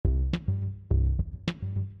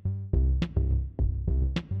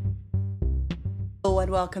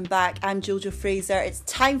and welcome back. I'm Jojo Fraser. It's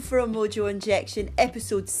time for a Mojo Injection,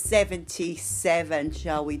 episode 77.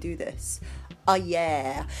 Shall we do this? Oh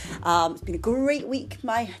yeah. It's been a great week.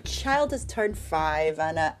 My child has turned 5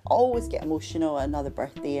 and I always get emotional at another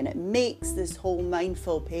birthday, and it makes this whole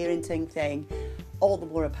mindful parenting thing all the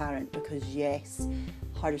more apparent because yes,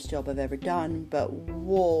 hardest job I've ever done, but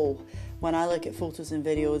whoa, when I look at photos and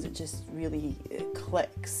videos, it just really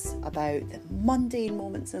clicks about the mundane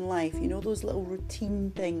moments in life, you know, those little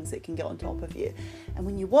routine things that can get on top of you. And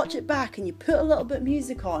when you watch it back and you put a little bit of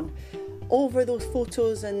music on over those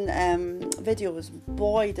photos and videos,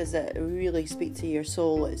 boy, does it really speak to your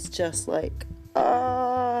soul. It's just like,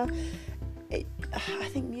 I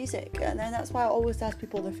think music, and then that's why I always ask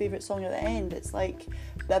people their favourite song at the end. It's like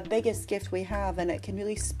the biggest gift we have, and it can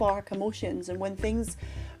really spark emotions. And when things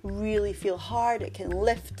really feel hard, it can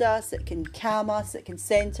lift us, it can calm us, it can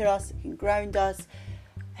centre us, it can ground us,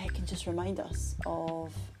 it can just remind us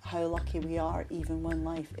of how lucky we are even when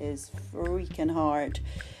life is freaking hard.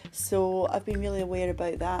 So I've been really aware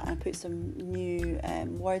about that, and I put some new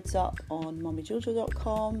words up on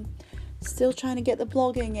mummyjojo.com. Still trying to get the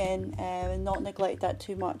blogging in and not neglect that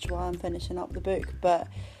too much while I'm finishing up the book. But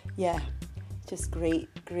yeah, just great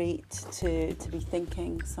to be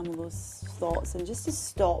thinking some of those thoughts and just to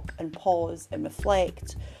stop and pause and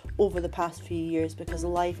reflect over the past few years, because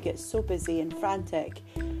life gets so busy and frantic.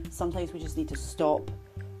 Sometimes we just need to stop,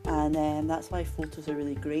 and that's why photos are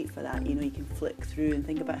really great for that. You know, you can flick through and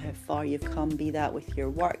think about how far you've come, be that with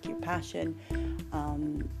your work, your passion,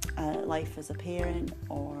 life as a parent,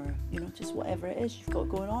 or you know, just whatever it is you've got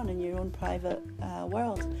going on in your own private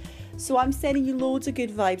world. So I'm sending you loads of good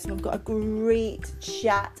vibes, and I've got a great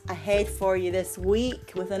chat ahead for you this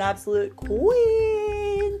week with an absolute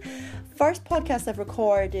queen. First podcast I've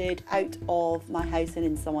recorded out of my house and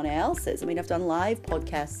in someone else's. I mean, I've done live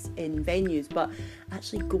podcasts in venues, but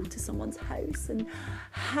actually go to someone's house and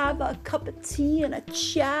have a cup of tea and a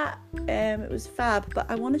chat. It was fab.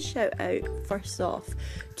 But I want to shout out first off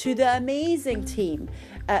to the amazing team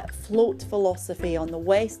at Float Philosophy on the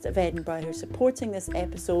west of Edinburgh who are supporting this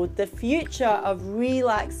episode, the future of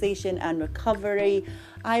relaxation and recovery.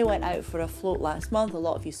 I went out for a float last month. A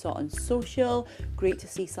lot of you saw it on social. Great to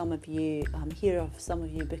see some of you, hear of some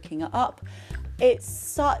of you booking it up. It's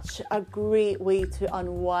such a great way to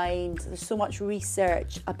unwind. There's so much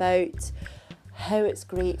research about how it's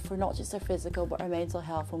great for not just our physical but our mental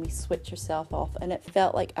health when we switch yourself off, and it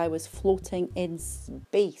felt like I was floating in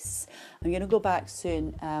space. I'm going to go back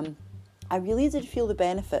soon. I really did feel the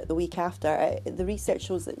benefit the week after. The research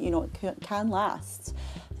shows that, you know, it can last,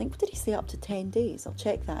 I think, what did he say, up to 10 days? I'll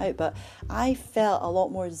check that out. But I felt a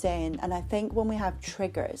lot more zen. And I think when we have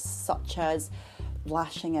triggers such as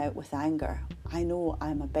lashing out with anger, I know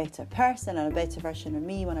I'm a better person and a better version of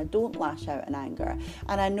me when I don't lash out in anger.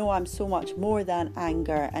 And I know I'm so much more than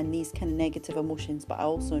anger and these kind of negative emotions, but I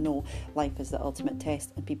also know life is the ultimate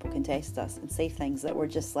test, and people can test us and say things that we're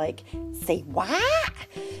just like, say what?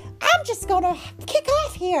 I'm just gonna kick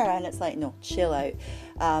off here. And it's like, no, chill out.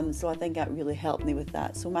 So I think that really helped me with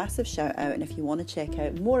that. So massive shout out. And if you want to check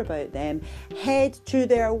out more about them, head to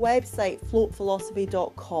their website,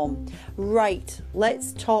 floatphilosophy.com. Right,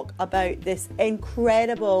 let's talk about this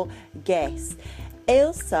incredible guest.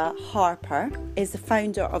 Ailsa Harper is the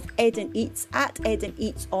founder of Eden Eats, at Eden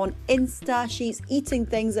Eats on Insta. She's eating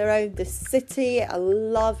things around the city. I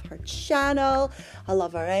love her channel. I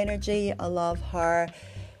love her energy. I love her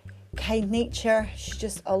kind nature. She's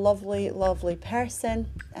just a lovely person.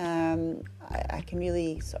 I can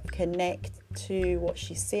really sort of connect to what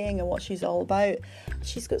she's saying and what she's all about.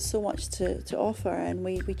 She's got so much to offer, and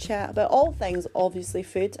we chat about all things, obviously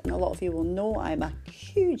food, and a lot of you will know I'm a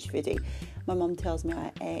huge foodie. My mum tells me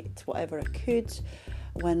I ate whatever I could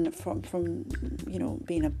when from you know,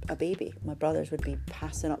 being a baby. My brothers would be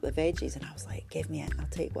passing up the veggies and I was like, give me it, I'll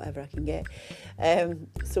take whatever I can get.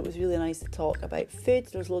 So it was really nice to talk about food.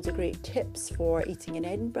 There's loads of great tips for eating in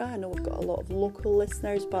Edinburgh. I know we've got a lot of local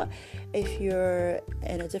listeners, but if you're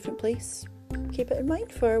in a different place, keep it in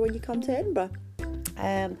mind for when you come to Edinburgh.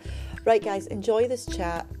 Right guys, enjoy this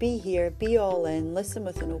chat. Be here, be all in, listen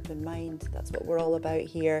with an open mind. That's what we're all about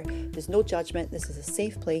here. There's no judgment. This is a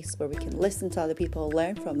safe place where we can listen to other people,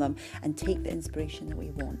 learn from them, and take the inspiration that we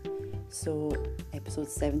want. So episode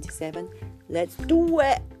 77, let's do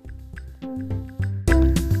it.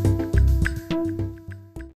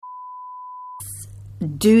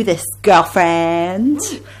 Do this, girlfriend.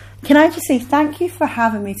 Can I just say thank you for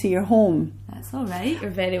having me to your home? That's all right.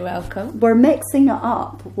 You're very welcome. We're mixing it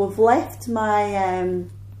up. We've left my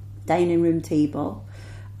dining room table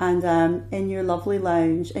and in your lovely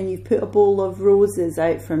lounge, and you've put a bowl of roses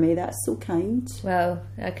out for me. That's so kind. Well,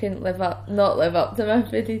 I couldn't not live up to my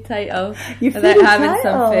foodie title Your without foodie having title.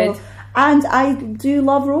 some food. And I do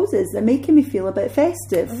love roses. They're making me feel a bit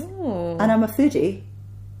festive. Oh. And I'm a foodie.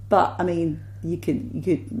 But, I mean, you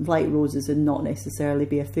could like roses and not necessarily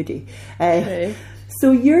be a foodie. True.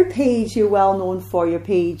 So your page, you're well known for your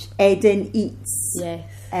page, Eden Eats. Yes.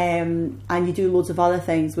 And you do loads of other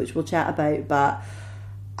things, which we'll chat about. But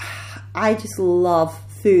I just love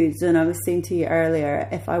foods. And I was saying to you earlier,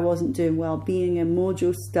 if I wasn't doing well-being and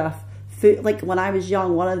mojo stuff, food, like when I was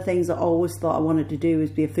young, one of the things I always thought I wanted to do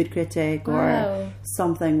was be a food critic or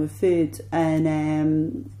something with food.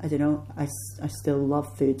 And I don't know, I still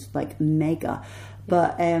love food, like mega.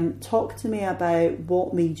 But talk to me about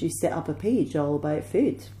what made you set up a page all about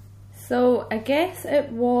food. So I guess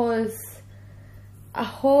it was a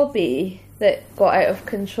hobby that got out of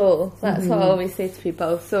control. That's what I always say to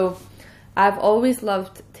people. So I've always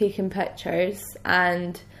loved taking pictures,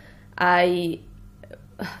 and I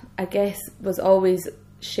guess was always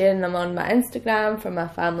sharing them on my Instagram for my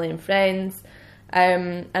family and friends,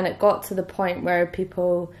 and it got to the point where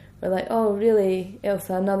people were like, oh really, Ilse,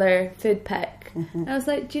 another food pic. I was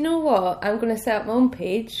like, do you know what, I'm going to set up my own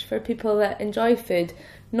page for people that enjoy food,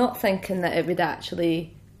 not thinking that it would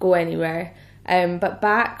actually go anywhere. But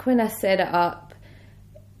back when I set it up,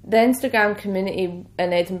 the Instagram community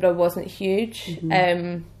in Edinburgh wasn't huge.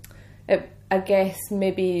 I guess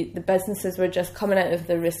maybe the businesses were just coming out of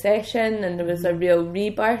the recession, and there was a real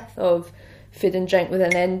rebirth of food and drink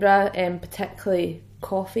within Edinburgh, particularly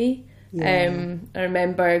coffee. I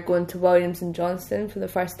remember going to Williams and Johnston for the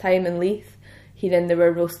first time in Leith, hearing they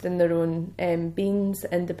were roasting their own beans,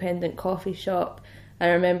 independent coffee shop. I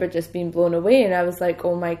remember just being blown away, and I was like,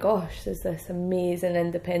 oh my gosh, there's this amazing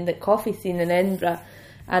independent coffee scene in Edinburgh,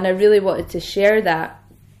 and I really wanted to share that.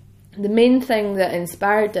 The main thing that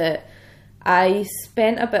inspired it, I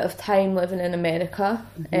spent a bit of time living in America.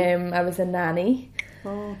 I was a nanny.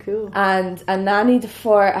 Oh, cool. And I nannied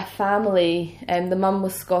for a family, and the mum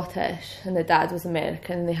was Scottish and the dad was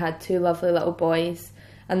American. They had two lovely little boys,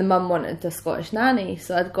 and the mum wanted a Scottish nanny.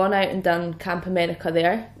 So I'd gone out and done Camp America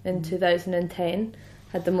there in 2010.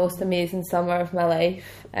 Had the most amazing summer of my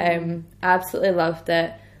life. Absolutely loved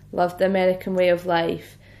it. Loved the American way of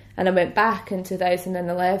life. And I went back in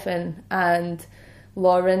 2011, and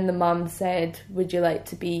Lauren, the mum, said, would you like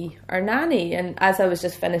to be our nanny? And as I was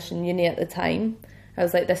just finishing uni at the time, I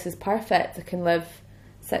was like, this is perfect. I can live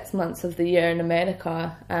 6 months of the year in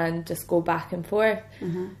America and just go back and forth.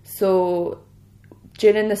 So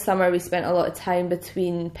during the summer, we spent a lot of time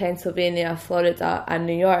between Pennsylvania, Florida and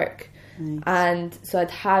New York. Nice. And so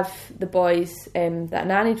I'd have the boys that I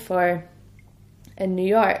nannied for in New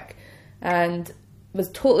York, and was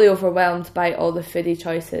totally overwhelmed by all the foodie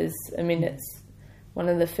choices. I mean, it's one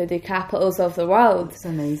of the foodie capitals of the world. It's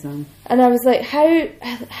amazing. And I was like,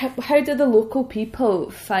 how do the local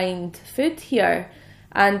people find food here?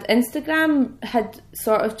 And Instagram had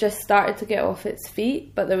sort of just started to get off its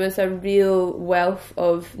feet, but there was a real wealth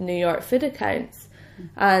of New York food accounts.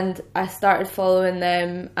 And I started following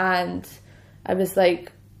them, and I was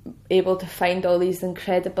like able to find all these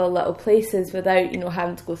incredible little places without,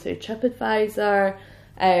 having to go through TripAdvisor,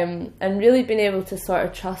 and really being able to sort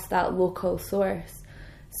of trust that local source.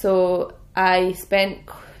 So I spent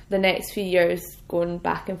the next few years going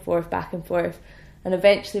back and forth, and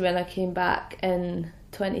eventually when I came back in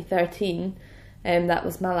 2013, that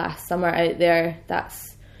was my last summer out there.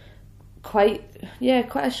 That's quite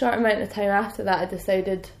a short amount of time after that I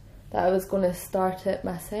decided that I was going to start it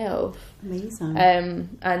myself. Amazing.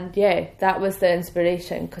 And that was the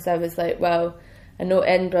inspiration, because I was like, well, I know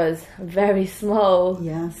Edinburgh's a very small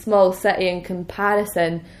city in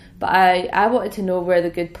comparison, but I wanted to know where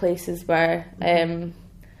the good places were. And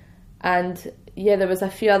there was a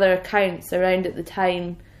few other accounts around at the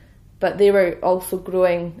time, but they were also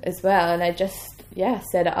growing as well, and I just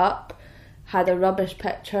set it up. Had a rubbish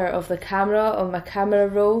picture of the camera on my camera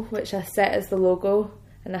roll, which I set as the logo,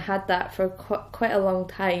 and I had that for quite a long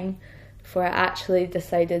time before I actually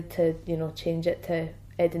decided to change it to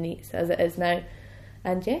Eden Eats as it is now.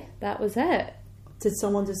 And that was it. Did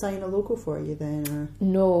someone design a logo for you then? Or?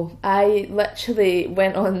 No, I literally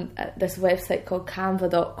went on this website called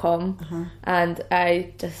canva.com, and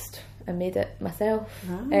I made it myself.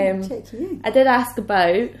 Check you. I did ask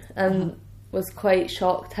about, and was quite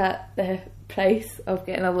shocked at the price of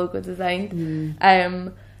getting a logo designed.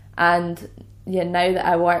 And now that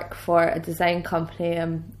I work for a design company,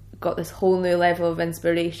 I've got this whole new level of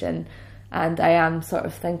inspiration, and I am sort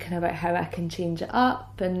of thinking about how I can change it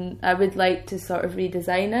up, and I would like to sort of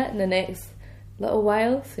redesign it in the next little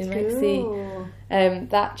while, so you might see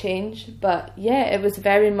that change. But yeah, it was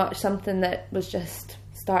very much something that was just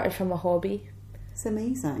started from a hobby. It's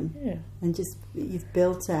amazing. Yeah. And just, you've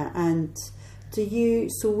built it. And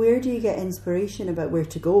so where do you get inspiration about where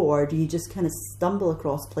to go, or do you just kind of stumble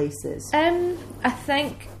across places? I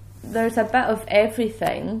think there's a bit of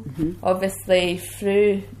everything. Mm-hmm. Obviously,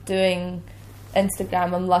 through doing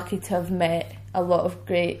Instagram, I'm lucky to have met a lot of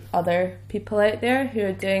great other people out there who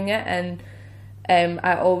are doing it, and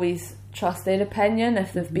I always trust their opinion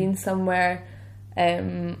if they've been somewhere,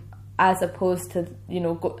 as opposed to,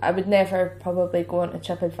 I would never probably go onto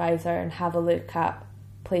TripAdvisor and have a look at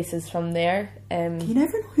places from there. You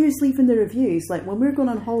never know who's leaving the reviews. Like when we're going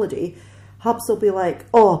on holiday, Hubs will be like,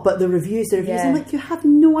 oh, but the reviews. Yeah. I'm like, you have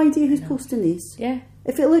no idea who's posting these. Yeah.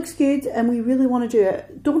 If it looks good and we really want to do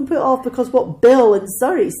it, don't put it off because what Bill in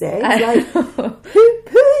Surrey says. Like, who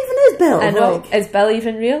even is Bill? I know. Like, is Bill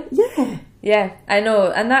even real? Yeah. Yeah, I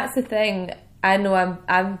know. And that's the thing. I know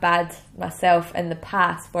I'm bad myself in the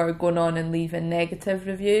past for going on and leaving negative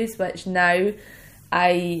reviews, which now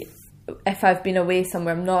if I've been away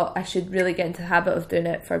somewhere, I should really get into the habit of doing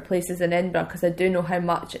it for places in Edinburgh, because I do know how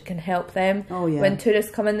much it can help them when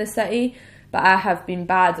tourists come in the city. But I have been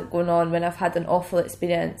bad at going on when I've had an awful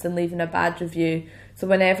experience and leaving a bad review. So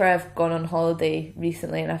whenever I've gone on holiday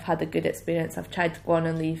recently and I've had a good experience, I've tried to go on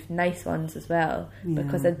and leave nice ones as well,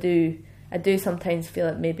 because I do sometimes feel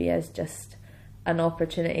it maybe is just an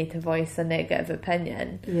opportunity to voice a negative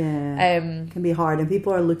opinion. Yeah, it can be hard, and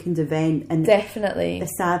people are looking to vent. And definitely, the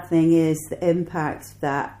sad thing is the impact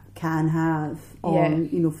that can have on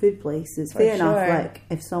food places. Fair enough. Like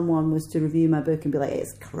if someone was to review my book and be like,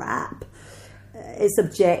 it's crap, it's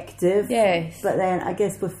objective. Yes, but then I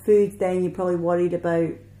guess with food, then you're probably worried about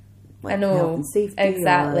health and safety.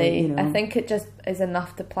 Exactly. Or, I think it just is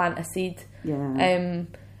enough to plant a seed. Yeah.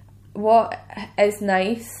 What is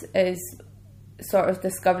nice is sort of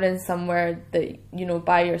discovering somewhere that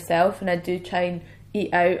by yourself, and I do try and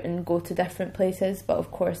eat out and go to different places, but of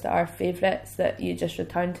course there are favourites that you just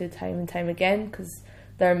return to time and time again because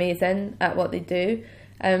they're amazing at what they do.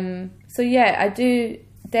 So yeah, I do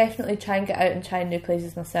definitely try and get out and try new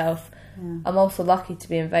places myself. I'm also lucky to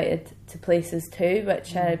be invited to places too,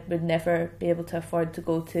 which I would never be able to afford to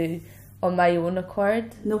go to on my own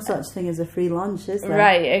accord. No such thing as a free lunch, is there?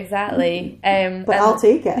 Right, exactly. But I'll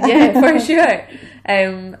take it. Yeah, for sure.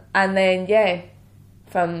 And then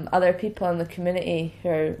from other people in the community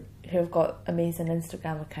who have got amazing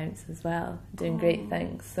Instagram accounts as well, doing great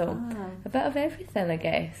things. So a bit of everything, I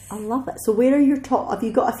guess. I love it. So where are your top? Have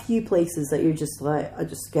you got a few places that you're just like, I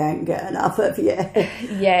just can't get enough of you?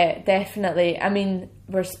 Yeah, definitely. I mean,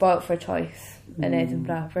 we're spoilt for choice in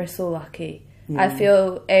Edinburgh. We're so lucky. I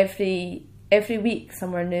feel every week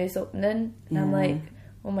somewhere new's opening, and I'm like,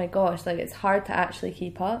 oh my gosh, like it's hard to actually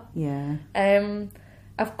keep up. Yeah.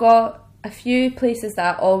 I've got a few places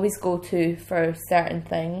that I always go to for certain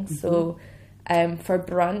things. So for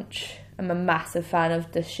brunch, I'm a massive fan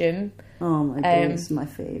of Dishoom. Oh my goodness, my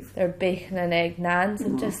fave. They're bacon and egg naans,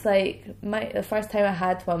 and just like the first time I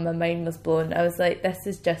had one, my mind was blown. I was like, this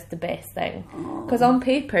is just the best thing. Because on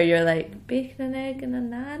paper, you're like, bacon and egg and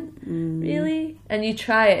a naan? Really? And you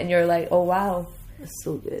try it and you're like, oh wow. It's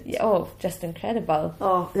so good. Yeah, just incredible.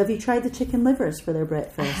 Oh, have you tried the chicken livers for their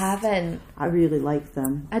breakfast? I haven't. I really like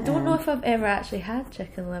them. I don't know if I've ever actually had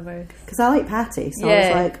chicken livers. Because I like patty, so I was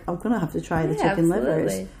like, I'm going to have to try the chicken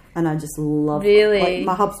livers. And I just love really? Like,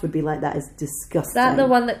 my Hubs would be like, that is disgusting. Is that the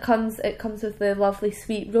one that comes with the lovely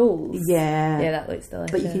sweet rolls? Yeah. Yeah, that looks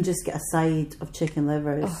delicious. But you can just get a side of chicken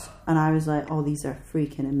livers. And I was like, oh, these are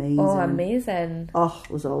freaking amazing. Oh, amazing. Oh,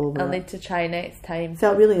 it was all over. I'll need to try next time.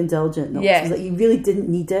 Felt really indulgent though. Yeah. It was like you really didn't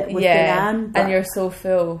need it with the naan. And you're so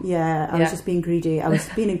full. Yeah, I was just being greedy. I was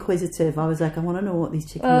being inquisitive. I was like, I want to know what these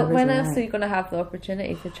chicken livers are when else are you going to have the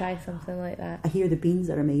opportunity to try something like that? I hear the beans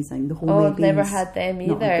are amazing. The homemade beans. I've never had them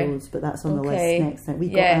either. Not had those, but that's on the list next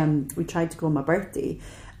time. We tried to go on my birthday,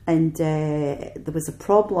 and there was a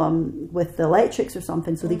problem with the electrics or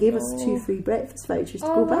something, so they gave us 2 free breakfast vouchers to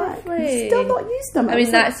go back. We've still not used them. I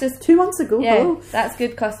mean, that's just 2 months ago. Yeah, hello. That's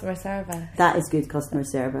good customer service. That is good customer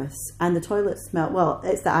service. And the toilets smell, well,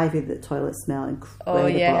 it's the Ivy that toilets smell incredible. Oh,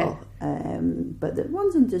 yeah. But the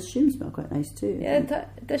ones in Dishoom smell quite nice too. Yeah,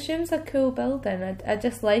 Dishoom's a cool building. I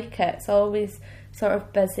just like it. It's always sort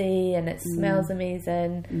of busy and it smells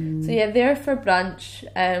amazing. So yeah, there for brunch.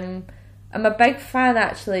 I'm a big fan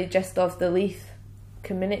actually just of the Leith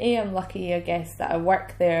community. I'm lucky, I guess, that I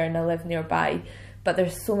work there and I live nearby. But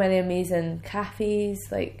there's so many amazing cafes.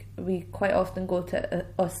 Like we quite often go to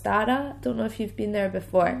Ostara. Don't know if you've been there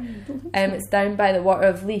before. It's down by the Water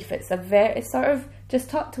of Leith. It's sort of just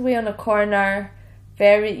tucked away on a corner.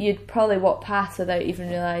 You'd probably walk past without even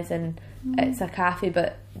realising it's a cafe,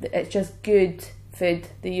 but it's just good food.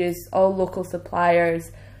 They use all local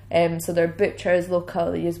suppliers. So their butchers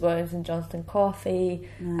local, they use Williams and Johnston coffee.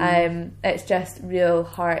 It's just real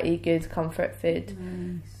hearty, good comfort food.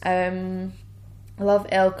 Nice. I love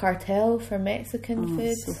El Cartel for Mexican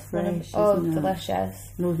food. It's so fresh, isn't it?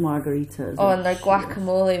 Delicious. And those margaritas. And their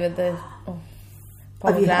guacamole with the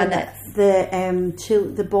Have you had pomegranates.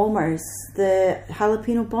 the bombers, the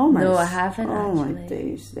jalapeno bombers? No, I haven't Oh my actually.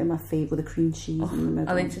 days, they're my favourite with the cream cheese in the middle.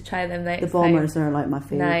 I'll need to try them next The time. bombers are like my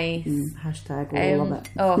favourite. Nice. Hashtag we love it.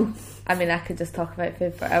 I mean, I could just talk about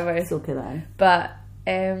food forever. So could I. But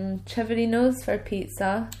Ciaverinos for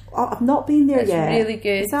pizza. Oh, I've not been there It's yet. really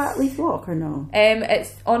good. Is that Leaf Walk or no?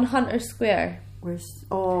 It's on Hunter Square. Where's?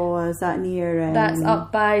 Oh, is that near? That's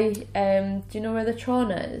up by. Do you know where the Tron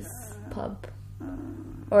is? Pub.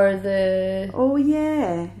 Or the Oh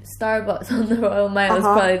yeah. Starbucks on the Royal Mile is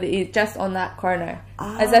probably just on that corner.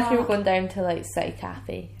 As if you were going down to like City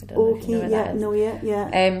Cafe. I don't know if you know where that is.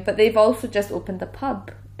 Yeah. But they've also just opened a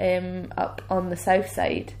pub up on the south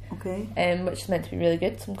side. Okay. Which is meant to be really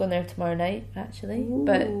good. So I'm going there tomorrow night actually. Ooh.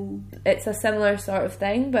 But it's a similar sort of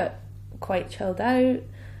thing, but quite chilled out.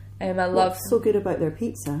 I love. What's so good about their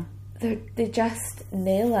pizza? They just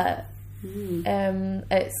nail it.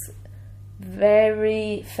 It's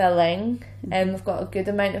very filling, and we've got a good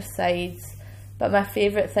amount of sides. But my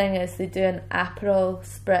favourite thing is they do an Aperol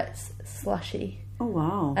Spritz slushy, Oh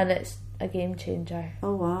wow. and it's a game changer.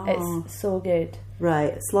 Oh wow. It's so good.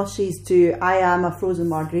 Right, slushies do. I am a frozen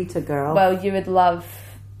margarita girl. Well, you would love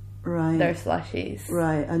right. their slushies.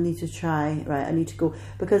 Right, I need to try. Right, I need to go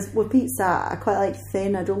because with pizza, I quite like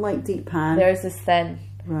thin. I don't like deep pan. Theirs is thin,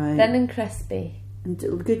 right, thin and crispy.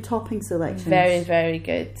 and good topping selection. Very, very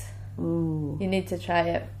good. Oh, You need to try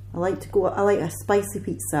it. I like to go. I like a spicy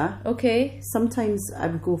pizza. Okay. Sometimes I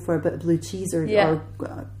would go for a bit of blue cheese or a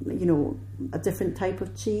different type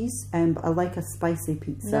of cheese. But I like a spicy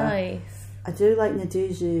pizza. Nice. I do like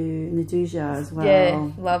Nduja as well.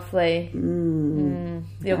 Yeah, lovely.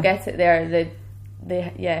 You'll get it there.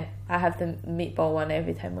 I have the meatball one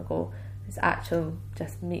every time I go. It's actual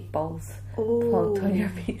just meatballs plonked on your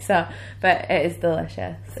pizza, but it is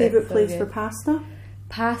delicious. Favorite It's so place good. for pasta?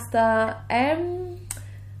 Pasta.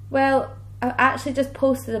 Well, I actually just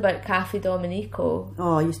posted about Cafe Dominico.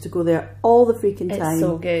 Oh, I used to go there all the freaking time. It's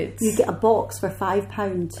so good. You get a box for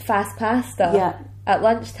 £5. Fast pasta. Yeah. At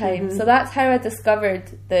lunchtime. So that's how I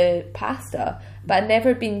discovered the pasta. But I'd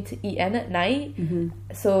never been to eat in at night.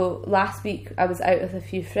 So last week I was out with a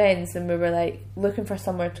few friends and we were like looking for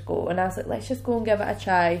somewhere to go, and I was like, let's just go and give it a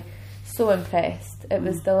try. So impressed. It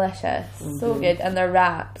was delicious. So good. And their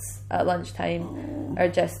wraps at lunchtime are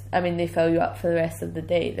just, I mean, they fill you up for the rest of the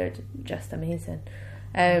day. They're just amazing.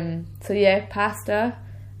 So yeah, pasta.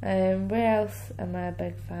 Where else am I a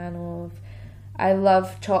big fan of? I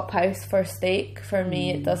love Chop House for steak. For me,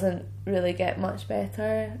 it doesn't really get much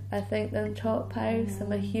better, I think, than Chop House.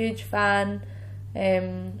 I'm a huge fan.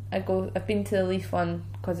 I've been to the Leaf one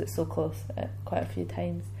because it's so close quite a few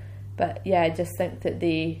times. But yeah, I just think that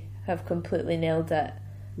they have completely nailed it.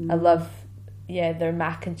 I love, their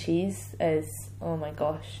mac and cheese is, oh my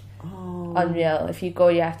gosh, unreal. If you go,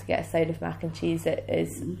 you have to get a side of mac and cheese. It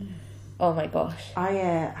is, oh my gosh. I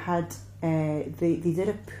had, they did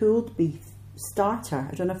a pulled beef starter.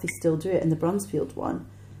 I don't know if they still do it in the Brunsfield one.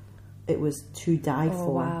 It was to die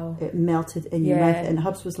for. Wow. It melted in your mouth, and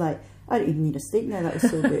Hubs was like, I don't even need a steak now, that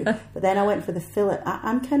was so good. But then I went for the fillet.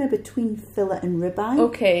 I'm kind of between fillet and ribeye.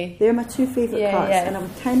 Okay. They're my two favourite cuts, and I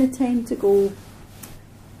would kind of tend to go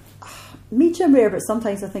medium rare, but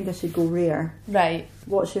sometimes I think I should go rare. Right.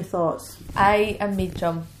 What's your thoughts? I am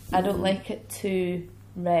medium. I don't like it too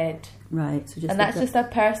red. Right. So And that's just a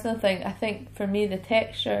personal thing. I think for me the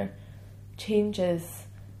texture changes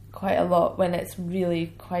quite a lot when it's really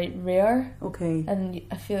quite rare. Okay. And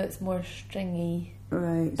I feel it's more stringy.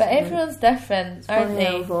 Right. But everyone's different, aren't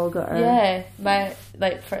they? We've all got our... Yeah.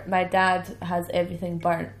 My dad has everything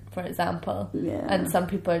burnt, for example. Yeah. And some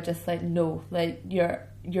people are just like, no, like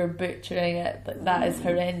you're butchering it. Like, that is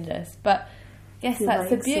horrendous. But yes, that's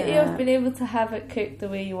the beauty of being able to have it cooked the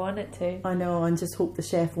way you want it to. I know, and just hope the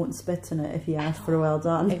chef won't spit in it if he asks for a well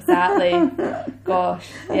done. Exactly. Gosh.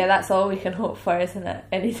 Yeah, that's all we can hope for, isn't it?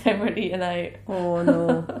 Anytime we're eating out. Oh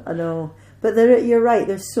no, I know. But you're right,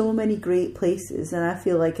 there's so many great places, and I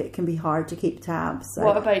feel like it can be hard to keep tabs.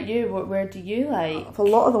 What about you? Where do you like? A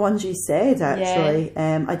lot of the ones you said, actually.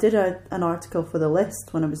 Yeah. I did an article for the list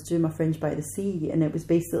when I was doing my Fringe by the Sea, and it was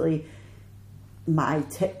basically my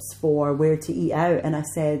tips for where to eat out, and I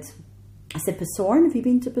said I said Besorn. Have you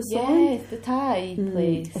been to Besorn? Yes, the Thai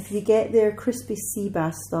place. If you get their crispy sea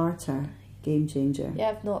bass starter, game changer. Yeah,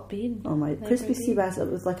 I've not been. Oh my, Never crispy sea been. bass, it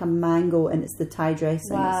was like a mango and it's the Thai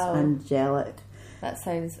dressing. Wow. It's angelic. That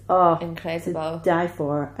sounds Oh, incredible. to die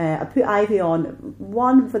for. I put Ivy on,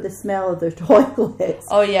 one for the smell of their toilets.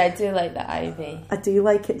 Oh yeah, I do like the Ivy. I do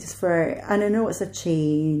like it just for, and I know it's a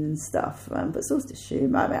chain and stuff, but so's the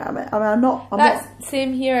shoe. I'm not. That's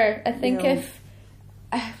same here. I think You know. if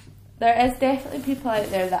there is definitely people out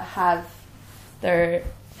there that have their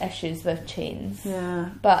issues with chains. Yeah.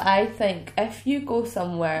 But I think if you go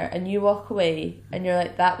somewhere and you walk away and you're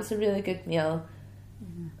like, that was a really good meal,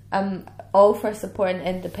 I'm all for supporting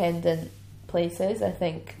independent places. I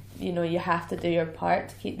think, you know, you have to do your part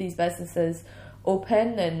to keep these businesses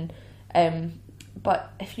open. And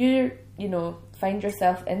but if you find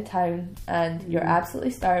yourself in town and you're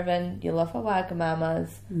absolutely starving, you love a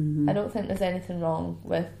Wagamama's, I don't think there's anything wrong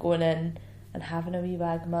with going in and having a wee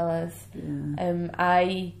Wagamama's. Yeah.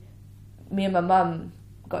 Me and my mum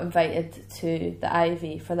got invited to the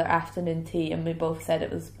Ivy for their afternoon tea, and we both said it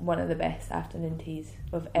was one of the best afternoon teas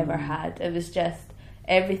we've ever had. It was just,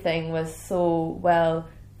 everything was so well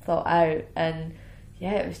thought out, and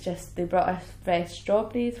yeah, it was just, they brought us fresh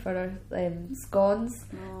strawberries for our scones.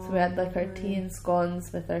 So we had like our tea and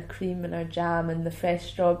scones with our cream and our jam and the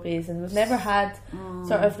fresh strawberries, and we've never had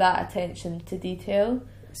sort of that attention to detail.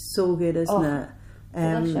 So good, isn't it?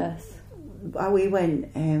 Delicious. We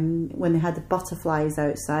went when they had the butterflies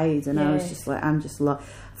outside, and I was just like,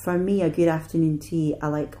 for me, a good afternoon tea, I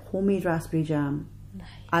like homemade raspberry jam.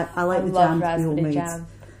 Nice. I like the jam to be homemade. Jam.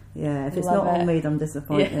 Yeah, if it's not homemade, I'm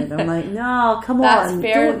disappointed. Yeah. I'm like, no, come That's on.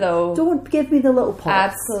 Fair, though. Don't give me the little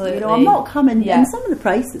pots. Absolutely. You know, I'm not coming. Yeah. And some of the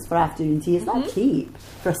prices for afternoon tea is not cheap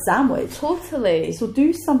for a sandwich. Totally. So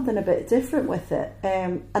do something a bit different with it.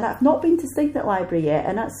 And I've not been to Signet Library yet,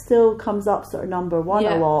 and that still comes up sort of number one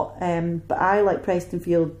a lot. But I like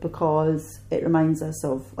Prestonfield because it reminds us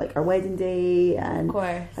of like our wedding day, and of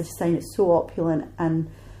course. I just find it so opulent, and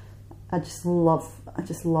I just love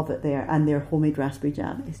it there, and their homemade raspberry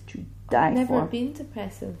jam is to die I've never for. been to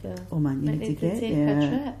Prestonfield. Oh man, you need to get take a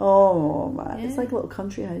trip. Oh man, it's like a little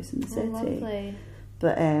country house in the city. Lovely.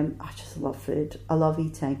 But I just love food. I love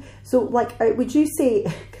eating. So like, would you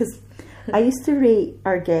say, because I used to rate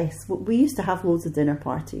our guests, we used to have loads of dinner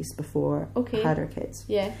parties before I had our kids.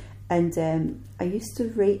 Yeah. And I used to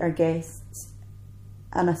rate our guests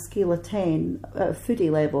on a scale of 10 at a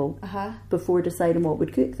foodie level before deciding what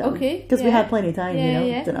we'd cook them. Okay. Because we had plenty of time,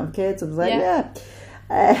 didn't have kids. I was like,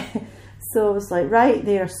 so I was like, right,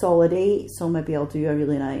 they're a solid 8, so maybe I'll do a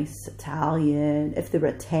really nice Italian. If they were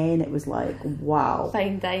a 10, it was like, wow.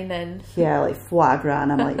 Fine dining. Yeah, like foie gras,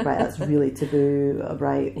 and I'm like, right, that's really taboo,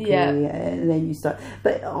 right, okay. Yeah. And then you start,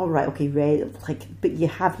 but all right, okay, red, like, but you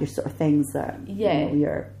have your sort of things that, you know,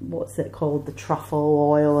 your, what's it called, the truffle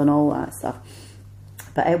oil and all that stuff.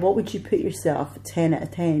 But what would you put yourself, 10 out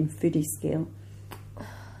of 10 foodie scale?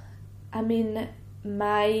 I mean,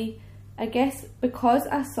 I guess because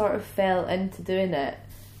I sort of fell into doing it,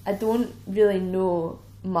 I don't really know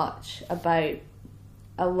much about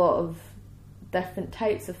a lot of different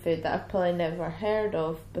types of food that I've probably never heard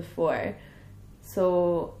of before.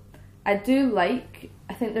 So I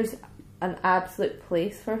think there's an absolute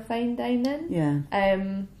place for fine dining. Yeah.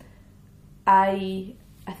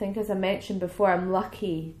 I think, as I mentioned before, I'm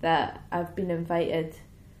lucky that I've been invited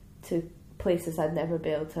to places I'd never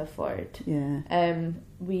be able to afford. Yeah.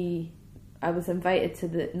 I was invited to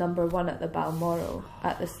the number 1 at the Balmoral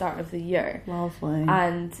at the start of the year. Lovely.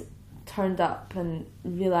 And turned up and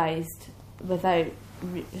realised, without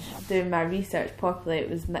doing my research properly, it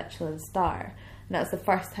was Michelin star. And that's the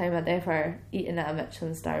first time I'd ever eaten at a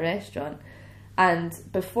Michelin star restaurant. And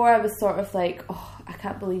before, I was sort of like, oh, I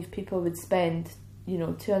can't believe people would spend,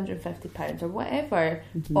 £250 or whatever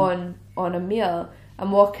on a meal.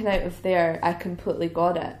 And walking out of there, I completely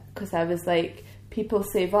got it, because I was like, people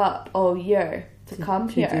save up all year to come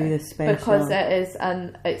here do this special. Because it is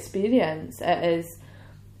an experience. It is.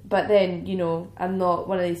 But then, I'm not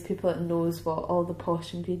one of these people that knows what all the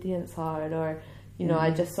posh ingredients are, or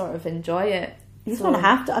I just sort of enjoy it. You don't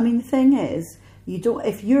have to. I mean, the thing is, you don't.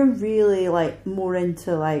 If you're really like more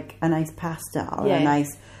into like a nice pasta or a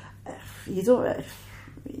nice, you don't.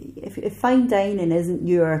 If fine dining isn't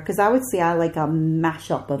your, because I would say I like a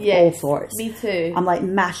mash-up of all sorts. Me too. I'm like,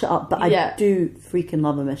 mash it up, but I do freaking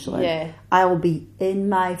love a Michelin. Yeah. I will be in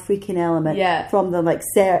my freaking element from the like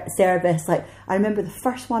service. Like, I remember the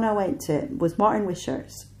first one I went to was Martin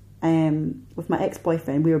Wishart's with my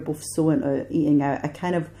ex-boyfriend. We were both so into eating out. I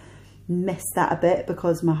kind of miss that a bit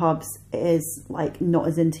because my hubs is like not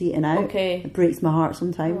as into eating out. Okay. It breaks my heart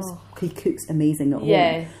sometimes. He cooks amazing at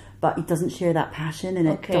home, but he doesn't share that passion, and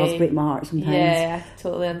it does break my heart sometimes. Yeah, I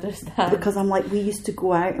totally understand. Because I'm like, we used to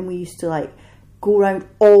go out and we used to like go around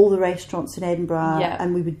all the restaurants in Edinburgh,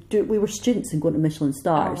 and we were students and going to Michelin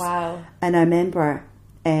stars. Oh, wow. And I remember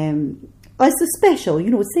it's a special,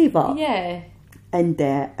 save up. Yeah. And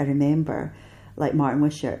I remember, like Martin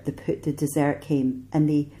Wisher, the dessert came and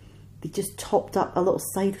they just topped up a little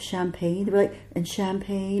side of champagne. They were like, and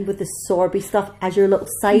champagne with the sorbet stuff as your little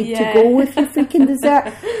side to go with your freaking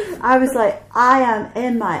dessert. I was like, I am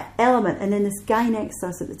in my element. And then this guy next to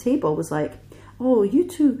us at the table was like, oh, you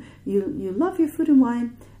two, you love your food and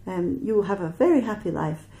wine. You will have a very happy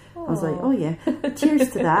life. Aww. I was like, oh yeah, cheers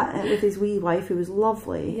to that. With his wee wife, who was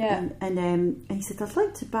lovely. Yeah. And he said, I'd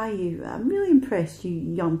like to buy you, I'm really impressed, you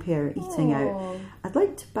young pair eating out. I'd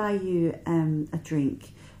like to buy you a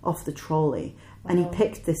drink off the trolley. And he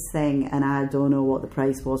picked this thing, and I don't know what the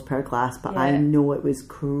price was per glass, but I know it was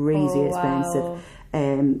crazy expensive. Wow.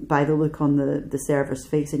 By the look on the server's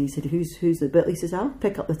face, and he said, who's the bill? He says, I'll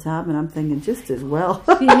pick up the tab, and I'm thinking, just as well.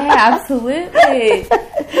 Yeah, absolutely.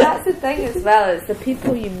 That's the thing as well, it's the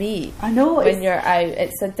people you meet. I know. When you're out,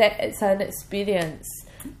 it's an experience.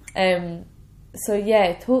 So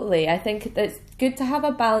yeah, totally. I think it's good to have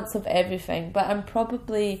a balance of everything, but I'm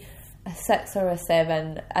probably a 6 or a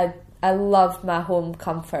 7. I love my home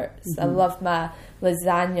comforts. I love my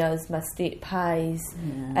lasagnas, my steak pies.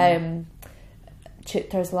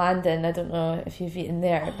 Chutter's Landing, I don't know if you've eaten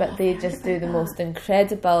there, but they just do the most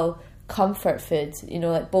incredible comfort food,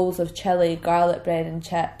 like bowls of chilli, garlic bread and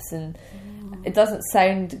chips, and it doesn't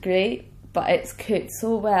sound great, but it's cooked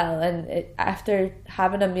so well, and after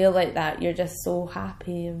having a meal like that, you're just so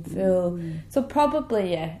happy and full. So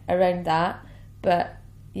probably, around that, but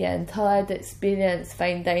until I'd experienced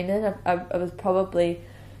fine dining, I was probably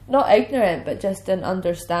not ignorant, but just didn't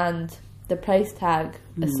understand the price tag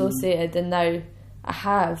associated, and now I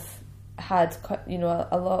have had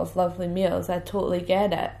a lot of lovely meals. I totally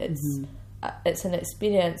get it. It's an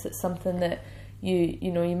experience. It's something that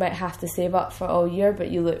you might have to save up for all year,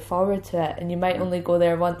 but you look forward to it, and you might only go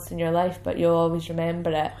there once in your life, but you'll always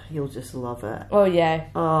remember it. You'll just love it. Oh yeah.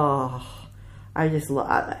 Oh, I just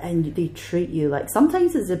love it. And they treat you like,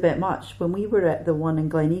 sometimes it's a bit much. When we were at the one in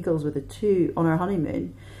Gleneagles with the 2 on our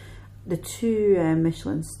honeymoon, the 2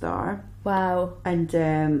 Michelin star. Wow. And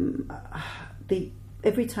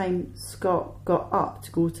every time Scott got up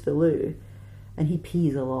to go to the loo, and he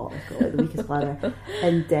pees a lot, he's got like the weakest bladder,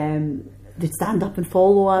 and they'd stand up and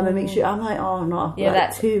follow him and make sure. I'm like, oh no,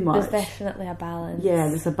 that's too much. There's definitely a balance. Yeah,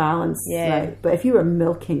 there's a balance. Yeah, right? But if you were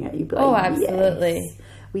milking it, you'd be like, oh, absolutely. Yes.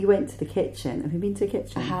 We went to the kitchen. Have you been to the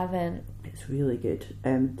kitchen? I haven't. It's really good.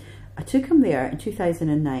 I took him there in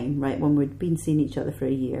 2009, right, when we'd been seeing each other for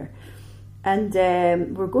a year. And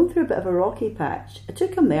we're going through a bit of a rocky patch. I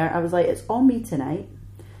took him there. I was like, it's on me tonight.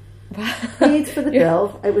 Paid for the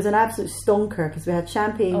bill. It was an absolute stonker because we had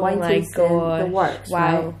champagne, wine tasting, the works.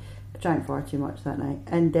 Wow. Right? I drank far too much that night.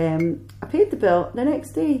 And I paid the bill. The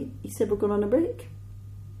next day, he said, we're going on a break.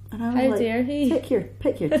 And I was How dare he? Pick your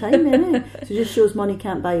time, innit? So it just shows money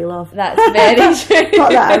can't buy you love. That's very true.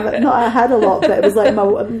 not that I had a lot, but it was like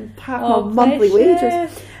half my monthly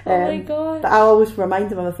wages. Oh my god! But I always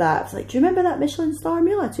remind him of that. It's like, do you remember that Michelin star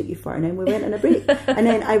meal I took you for? And then we went on a break. And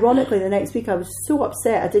then, ironically, the next week I was so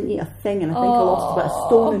upset I didn't eat a thing, and I think I lost about a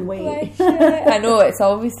stone in weight. I know, it's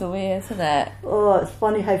always the way, isn't it? Oh, it's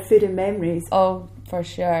funny how food and memories. Oh, for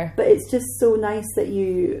sure. But it's just so nice that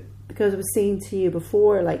you, because I was saying to you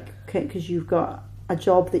before, like, because you've got a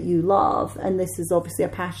job that you love, and this is obviously a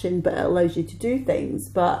passion, but it allows you to do things.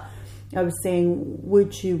 But I was saying,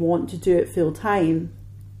 would you want to do it full time?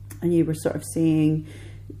 And you were sort of saying,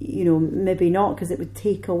 maybe not, because it would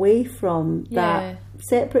take away from that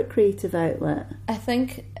separate creative outlet. I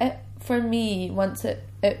think for me, once it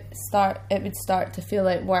would start to feel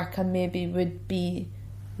like work, and maybe would be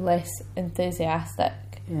less enthusiastic.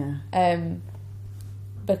 Yeah.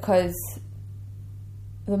 Because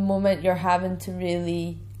the moment you're having to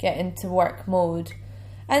really get into work mode,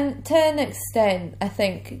 and to an extent, I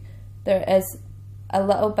think there is a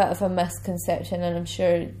little bit of a misconception, and I'm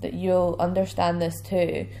sure that you'll understand this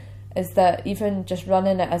too, is that even just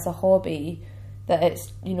running it as a hobby, that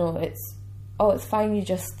it's it's fine, you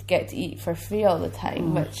just get to eat for free all the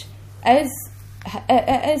time, which is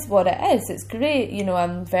what it is. It's great,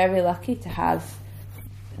 I'm very lucky to have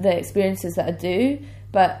the experiences that I do,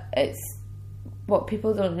 but it's what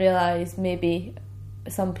people don't realise, maybe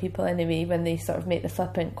some people anyway, when they sort of make the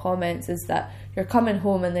flippant comments, is that you're coming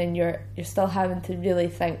home and then you're still having to really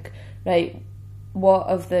think, right, what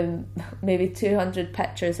of the maybe 200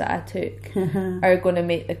 pictures that I took are going to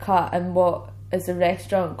make the cut, and what is the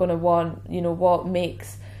restaurant going to want, you know, what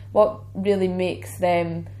really makes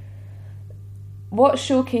them, what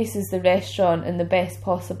showcases the restaurant in the best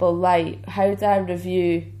possible light. How do I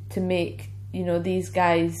review to make, you know, these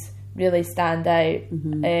guys really stand out?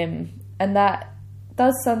 And that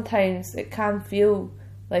does sometimes, it can feel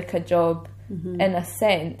like a job in a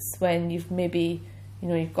sense, when you've maybe, you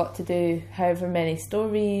know, you've got to do however many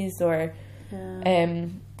stories, or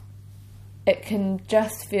it can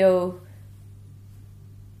just feel,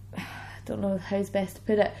 I don't know how's best to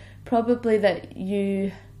put it, probably that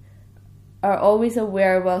you are always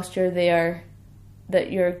aware whilst you're there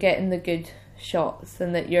that you're getting the good shots,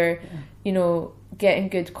 and that you're, you know, getting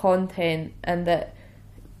good content, and that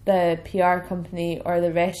the PR company or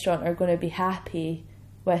the restaurant are going to be happy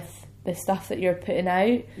with the stuff that you're putting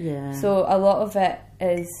out. So a lot of it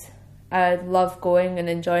is, I love going and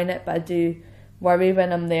enjoying it, but I do worry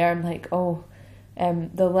when I'm there. I'm like,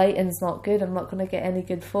 the lighting's not good, I'm not going to get any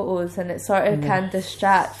good photos, and it sort of can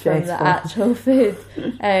distract from the actual food.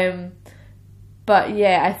 But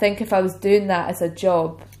yeah, I think if I was doing that as a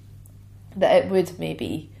job, that it would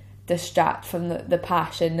maybe distract from the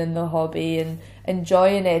passion and the hobby, and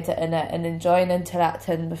enjoying editing it and enjoying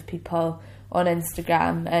interacting with people on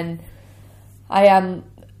Instagram. And I am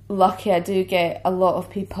lucky, I do get a lot of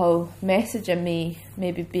people messaging me,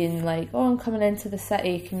 maybe being like, I'm coming into the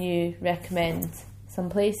city, can you recommend some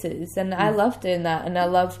places? And I love doing that, and I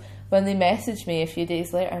love when they message me a few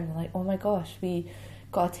days later and they're like, oh my gosh, we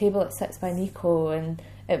got a table at Six by Nico and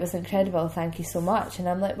it was incredible, thank you so much. And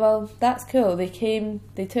I'm like, well, that's cool, they came,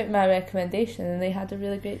 they took my recommendation and they had a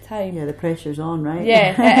really great time. Yeah, the pressure's on, right?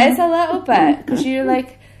 Yeah, it is a little bit, because you're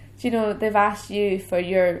like, you know, they've asked you for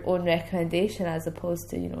your own recommendation as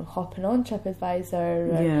opposed to, you know, hopping on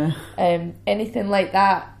TripAdvisor or anything like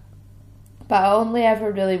that. But I only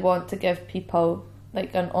ever really want to give people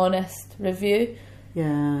like an honest review.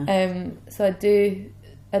 So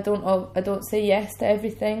I don't say yes to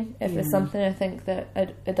everything. If it's something I think that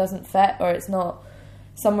it doesn't fit, or it's not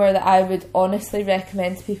somewhere that I would honestly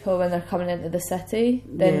recommend to people when they're coming into the city,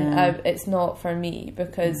 then it's not for me,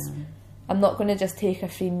 because I'm not going to just take a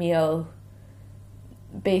free meal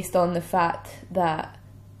based on the fact that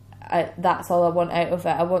that's all I want out of it.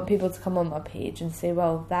 I want people to come on my page and say,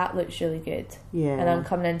 well, that looks really good, and I'm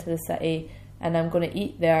coming into the city and I'm going to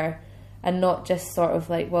eat there, and not just sort of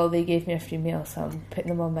like, well, they gave me a free meal, so I'm putting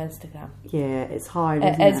them on my Instagram. Yeah, it's hard,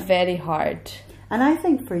 isn't it? It's very hard. And I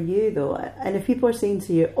think for you though, and if people are saying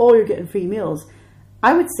to you, oh, you're getting free meals,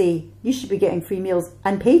 I would say you should be getting free meals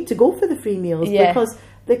and paid to go for the free meals, because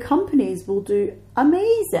the companies will do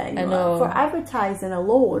amazing for advertising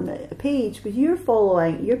alone, a page with your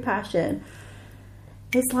following, your passion.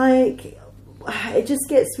 It's like, it just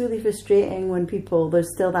gets really frustrating when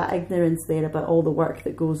there's still that ignorance there about all the work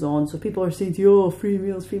that goes on. So people are saying to you, oh, free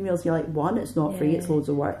meals. You're like, one, it's not free, it's loads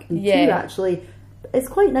of work. And two, actually, it's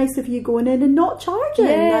quite nice of you going in and not charging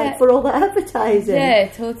for all the advertising. Yeah,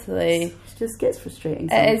 totally. It just gets frustrating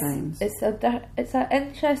sometimes. It's an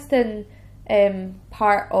interesting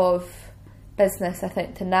part of business, I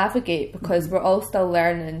think, to navigate, because we're all still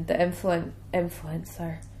learning the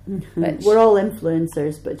influencer. Which we're all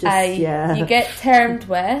influencers, but just you get termed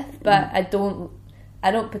with, but I don't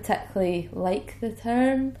particularly like the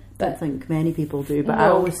term. I don't think many people do, but I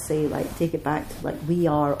always say, like, take it back to, like, we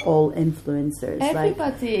are all influencers.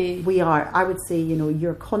 Everybody. Like, we are. I would say, you know,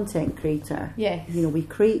 you're a content creator. Yes. You know, we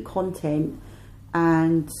create content,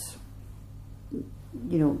 and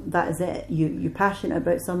you know, that is it. You're passionate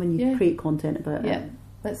about something, you create content about it. Yeah,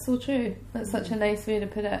 that's so true. That's such a nice way to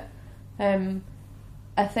put it.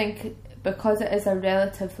 I think because it is a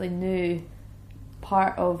relatively new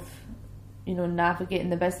part of, you know, navigating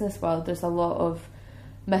the business world, there's a lot of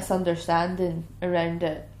misunderstanding around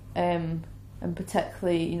it, and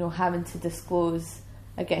particularly, you know, having to disclose,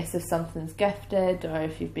 I guess, if something's gifted or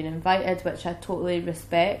if you've been invited, which I totally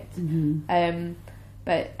respect.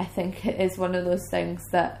 But I think it is one of those things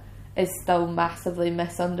that is still massively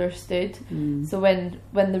misunderstood. So when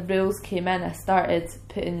the rules came in, I started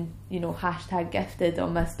putting, you know, hashtag gifted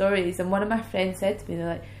on my stories, and one of my friends said to me, they're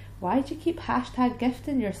like, why do you keep hashtag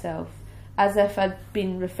gifting yourself? As if I'd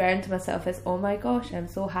been referring to myself as, oh my gosh, I'm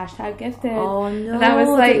so hashtag gifted. Oh no, and I was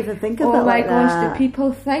like, I didn't even think of oh my like gosh, that. Do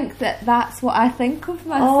people think that that's what I think of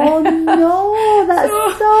myself? Oh no, that's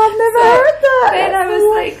I've never heard that. Then I was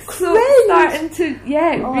like, so starting to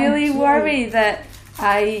really worry that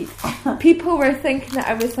People were thinking that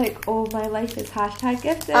I was like, oh, my life is hashtag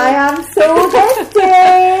gifted. I am so gifted.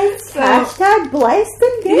 Hashtag blessed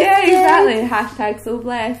and gifted. Yeah, exactly. Hashtag so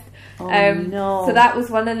blessed. No. So that was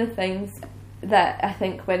one of the things that I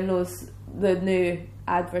think when the new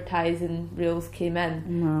advertising rules came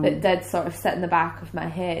in, that did sort of sit in the back of my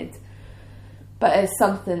head. But it's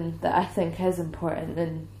something that I think is important,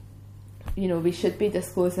 and we should be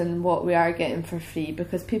disclosing what we are getting for free,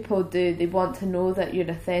 because people they want to know that you're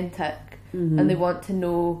authentic, and they want to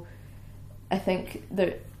know. I think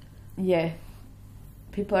that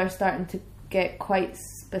people are starting to get quite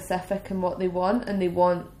specific in what they want, and they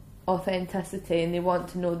want authenticity, and they want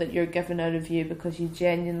to know that you're giving a review because you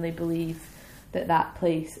genuinely believe that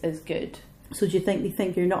place is good. So do you think they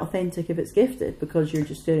think you're not authentic if it's gifted because you're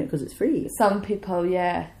just doing it because it's free? Some people,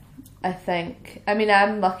 yeah. I think. I mean,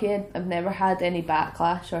 I'm lucky. I've never had any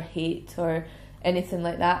backlash or hate or anything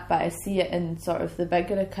like that, but I see it in sort of the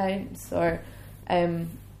bigger accounts, or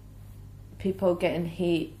people getting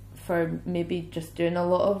hate for maybe just doing a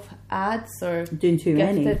lot of ads or doing too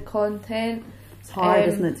gifted many content. It's hard,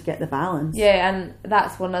 isn't it, to get the balance? Yeah, and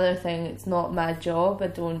that's one other thing. It's not my job. I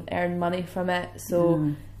don't earn money from it,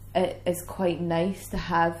 so it is quite nice to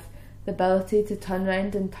have the ability to turn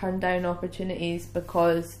around and turn down opportunities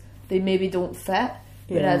because they maybe don't fit.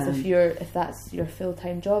 Whereas if that's your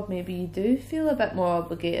full-time job, maybe you do feel a bit more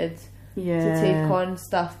obligated to take on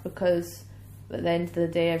stuff, because at the end of the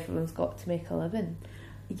day, everyone's got to make a living.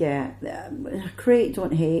 Yeah, create,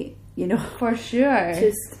 don't hate. For sure.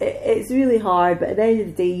 It's really hard, but at the end of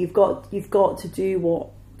the day, you've got to do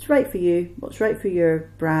what's right for you, what's right for your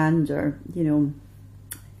brand, or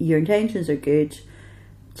your intentions are good.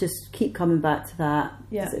 Just keep coming back to that.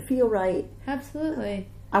 Yeah. Does it feel right? Absolutely.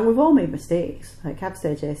 And we've all made mistakes. Like, I've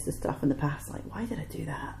said yes to stuff in the past, like, why did I do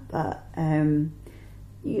that? But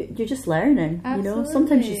you're just learning. Absolutely.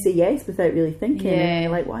 Sometimes you say yes without really thinking, and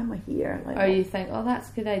you're like, why am I here? Like, or you think, oh, that's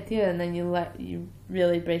a good idea, and then you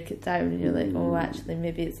really break it down, and you're like, oh, actually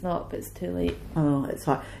maybe it's not, but it's too late. Oh, it's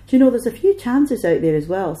hard. Do you know, there's a few chances out there as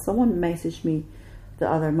well. Someone messaged me the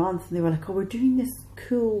other month, and they were like, oh, we're doing this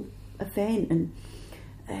cool event, and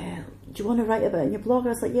do you want to write about it in your blog? I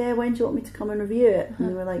was like, yeah, when do you want me to come and review it? And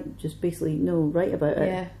they were like, just basically, no, write about it.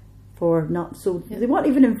 Yeah. They weren't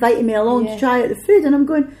even inviting me along to try out the food, and I'm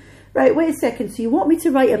going, right, wait a second, so you want me to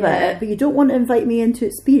write about it, but you don't want to invite me in to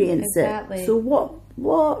experience it. So what?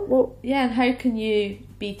 Yeah, and how can you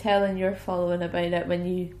be telling your following about it when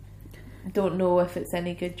you don't know if it's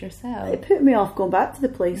any good yourself? It put me off going back to the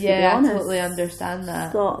place, to be honest. I totally understand that.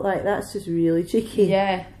 I thought, like, that's just really cheeky.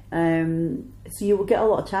 Yeah. So you will get a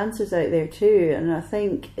lot of chances out there too, and I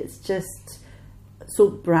think it's just so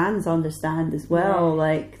brands understand as well,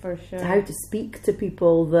 like, for sure, how to speak to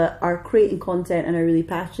people that are creating content and are really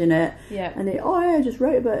passionate. Yeah. And they just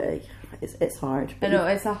write about it. It's hard. I know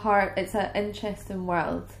it's an interesting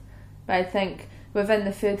world, but I think within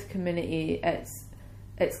the food community,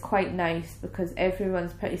 it's quite nice because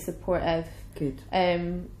everyone's pretty supportive. Good.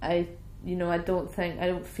 I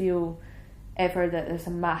don't feel ever that there's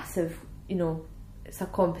a massive, it's a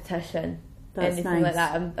competition. That's anything nice. like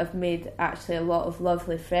that. I've made actually a lot of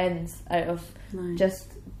lovely friends out of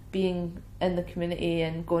just being in the community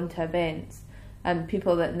and going to events, and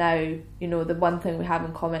people that now, the one thing we have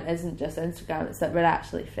in common isn't just Instagram, it's that we're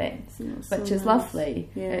actually friends, which is lovely.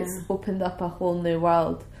 It's opened up a whole new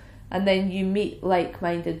world. And then you meet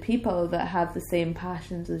like-minded people that have the same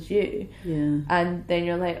passions as you. Yeah. And then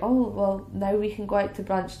you're like, oh, well, now we can go out to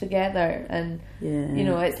brunch together. And,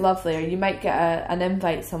 it's lovely. Or you might get an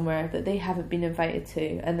invite somewhere that they haven't been invited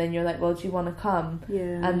to. And then you're like, well, do you want to come?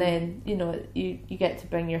 Yeah. And then, you get to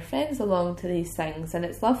bring your friends along to these things. And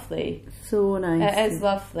it's lovely. So nice. It is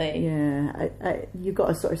lovely. Yeah. You've got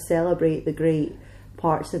to sort of celebrate the great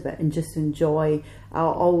parts of it and just enjoy.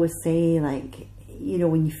 I'll always say, like,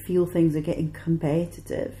 when you feel things are getting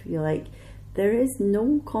competitive, you're like, there is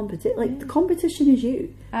no competition. Like, the competition is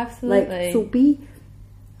you. Absolutely. Like, so be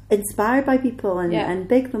inspired by people and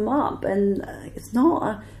big them up. And it's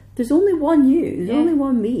not there's only one you. There's only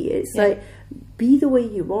one me. It's like, be the way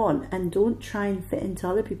you want and don't try and fit into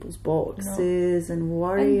other people's boxes and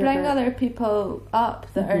worry and bring about other people up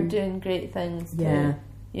that are doing great things too.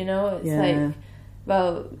 It's like,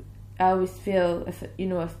 well, I always feel if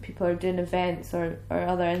people are doing events or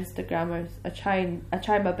other Instagrammers, I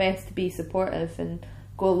try my best to be supportive and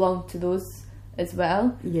go along to those as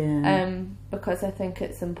well. Yeah. Because I think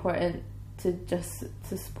it's important to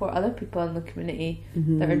support other people in the community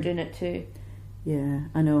that are doing it too. Yeah,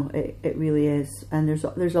 I know, it really is. And there's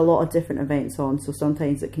a lot of different events on, so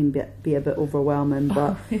sometimes it can be a bit overwhelming,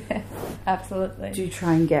 but yeah, absolutely. do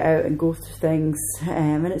try and get out and go through things,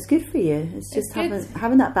 and it's good for you. It's just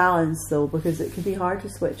having that balance though, because it can be hard to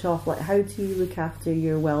switch off. Like, how do you look after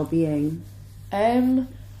your well-being?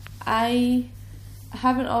 I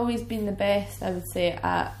haven't always been the best, I would say,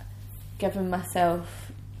 at giving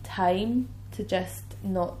myself time to just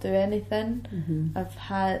not do anything. Mm-hmm.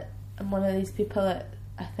 I'm one of these people that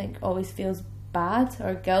I think always feels bad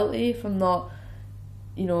or guilty from not,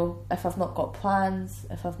 if I've not got plans,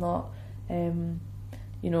 if I've not, if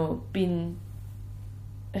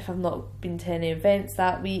I've not been to any events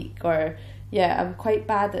that week, or I'm quite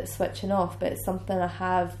bad at switching off, but it's something I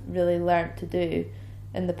have really learnt to do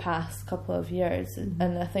in the past couple of years. Mm-hmm.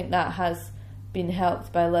 And I think that has been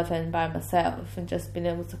helped by living by myself and just being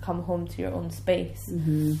able to come home to your own space.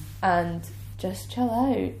 Mm-hmm. And just chill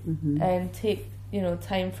out. Mm-hmm. And take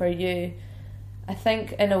time for you. I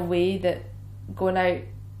think in a way that going out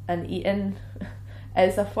and eating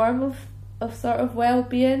is a form of sort of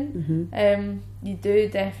well-being. Mm-hmm. You do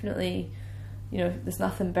definitely, there's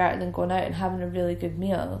nothing better than going out and having a really good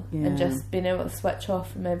meal and just being able to switch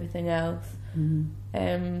off from everything else. Mm-hmm.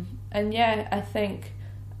 And I think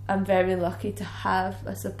I'm very lucky to have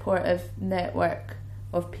a supportive network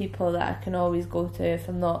of people that I can always go to if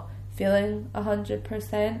I'm not feeling 100%.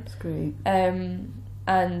 That's great. And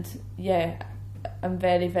I'm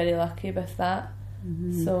very, very lucky with that.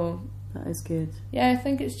 Mm-hmm. So that is good. I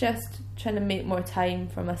think it's just trying to make more time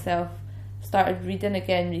for myself. Started reading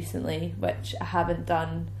again recently, which I haven't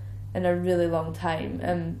done in a really long time.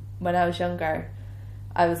 And when I was younger,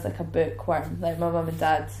 I was like a bookworm. Like, my mum and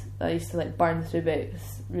dad, I used to like burn through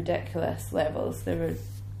books, ridiculous levels. They were,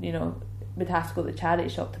 we'd have to go to the charity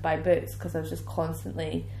shop to buy books because I was just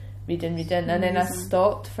constantly reading. And then I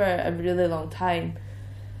stopped for a really long time.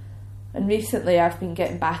 And recently I've been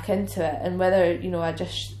getting back into it. And whether, I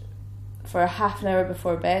just, for a half an hour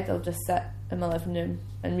before bed, I'll just sit in my living room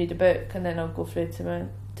and read a book, and then I'll go through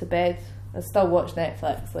to bed. I still watch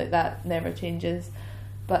Netflix, like that never changes.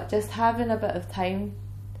 But just having a bit of time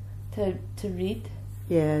to read.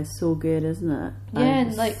 Yeah, it's so good, isn't it?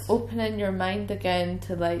 And like opening your mind again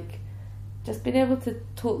to like just being able to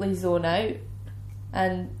totally zone out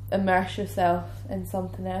and immerse yourself in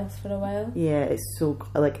something else for a while. Yeah, it's so,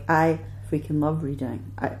 like, I freaking love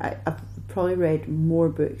reading. I've probably read more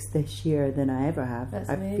books this year than I ever have. That's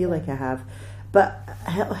I amazing. feel like I have. But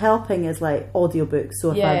helping is like audiobooks.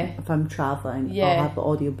 So if I'm travelling, I'll have the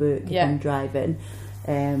audiobook if I'm driving.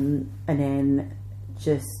 And then I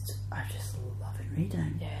just love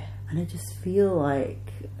reading. Yeah. And I just feel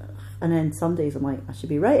like, and then some days I'm like, I should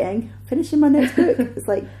be writing, finishing my next book. It's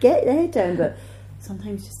like, get your head down. But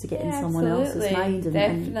sometimes just to get in someone else's mind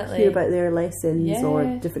and hear about their lessons or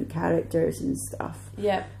different characters and stuff.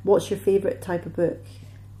 Yeah. What's your favourite type of book?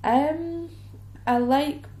 I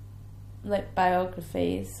like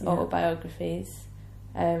biographies, autobiographies.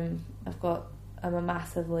 I'm a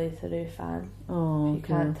massive Leither fan. Oh, if you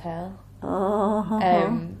can't tell.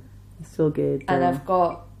 Oh, so good. Though. And I've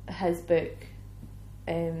got his book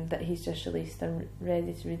that he's just released. I'm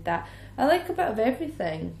ready to read that. I like a bit of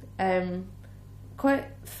everything. Quite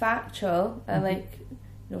factual. I like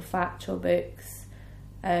factual books.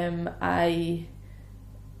 I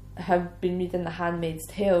have been reading The Handmaid's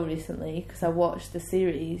Tale recently because I watched the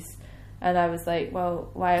series. And I was like,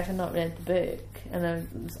 well, why have I not read the book? And I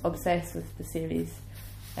was obsessed with the series.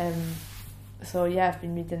 So I've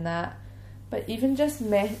been reading that. But even just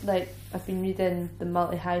I've been reading The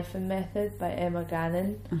Multi-Hyphen Method by Emma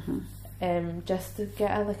Gannon. Mm-hmm. Just to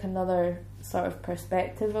get another sort of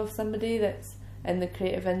perspective of somebody that's in the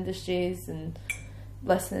creative industries and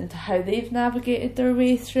listening to how they've navigated their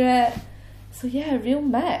way through it. So a real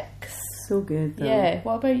mix. So good though. Yeah,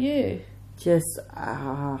 what about you? Just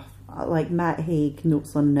like Matt Haig,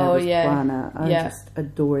 Notes on a Nervous Planet. I just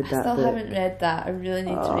adored that book. I still haven't read that. I really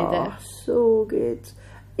need to read it. So good.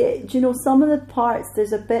 Do you know, some of the parts,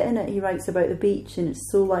 there's a bit in it he writes about the beach, and it's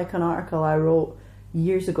so like an article I wrote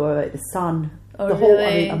years ago about the sun.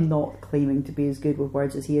 Really? I'm not claiming to be as good with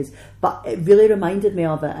words as he is, but it really reminded me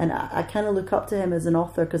of it, and I kind of look up to him as an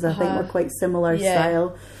author because I think we're quite similar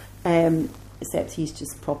style. Except he's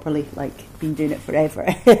just properly been doing it forever.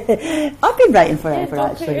 I've been writing forever,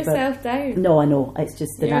 don't actually. Put yourself down. No, I know, it's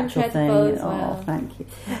just the You're natural thing. as well. Oh, thank you.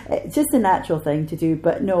 It's just a natural thing to do.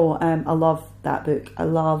 But no, I love that book. I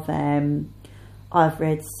love. I've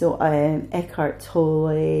read Eckhart Tolle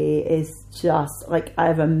is just like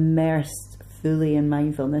I've immersed fully in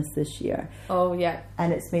mindfulness this year. Oh yeah,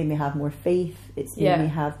 and it's made me have more faith. It's made me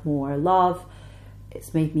have more love.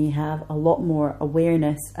 it's made me have a lot more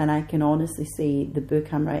awareness, and I can honestly say the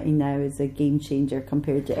book I'm writing now is a game changer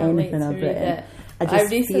compared to anything I've written. I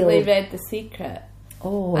recently read The Secret.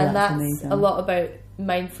 Oh, and that's amazing. A lot about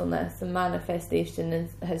mindfulness and manifestation, and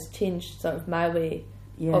has changed sort of my way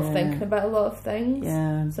of thinking about a lot of things.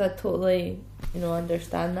 Yeah. So I totally,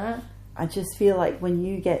 understand that. I just feel like when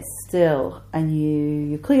you get still and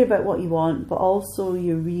you're clear about what you want, but also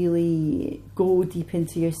you really go deep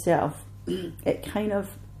into yourself, it kind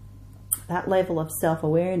of, that level of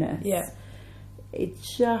self-awareness, it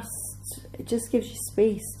just gives you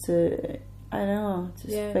space to, I don't know,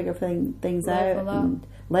 just figure things out and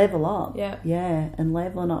level up. Yeah, and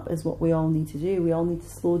leveling up is what we all need to do. We all need to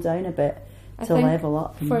slow down a bit to level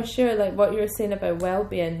up. For sure, like what you were saying about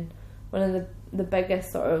well-being, one of the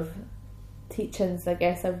biggest sort of teachings I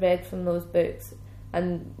guess I've read from those books,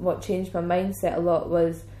 and what changed my mindset a lot,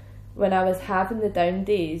 was when I was having the down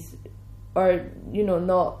days, or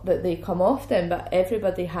not that they come often, but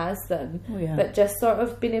everybody has them. But just sort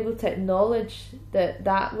of being able to acknowledge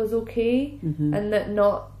that was okay, and that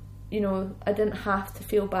not, I didn't have to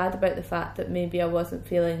feel bad about the fact that maybe I wasn't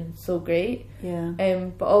feeling so great.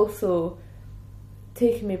 But also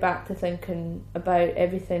taking me back to thinking about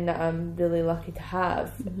everything that I'm really lucky to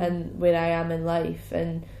have, and where I am in life,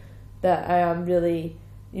 and that I am really,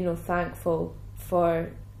 thankful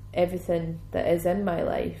for everything that is in my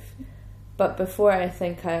life. But before, I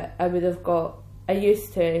think I would have I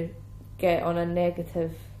used to get on a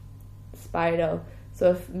negative spiral.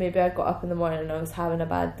 So if maybe I got up in the morning and I was having a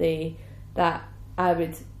bad day, that I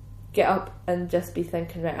would get up and just be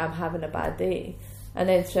thinking, right, I'm having a bad day. And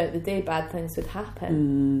then throughout the day, bad things would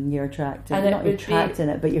happen. You're attracting, and not attracting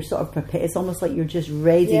it, but you're sort of prepared. It's almost like you're just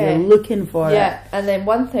ready. You're looking for it. Yeah, and then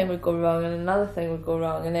one thing would go wrong, and another thing would go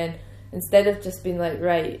wrong, and then instead of just being like,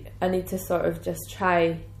 right, I need to sort of just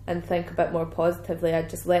try and think a bit more positively, I'd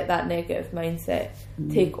just let that negative mindset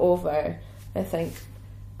take over. I think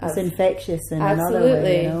it's infectious in another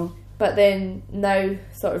way, But then now,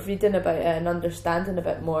 sort of reading about it and understanding a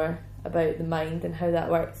bit more about the mind and how that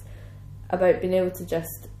works, about being able to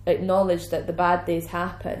just acknowledge that the bad days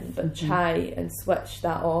happen, but try and switch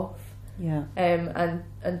that off. And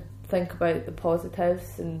think about the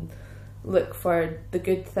positives and look for the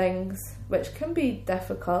good things, which can be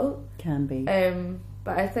difficult. Can be.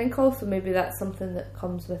 But I think also maybe that's something that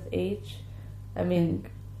comes with age. I mean,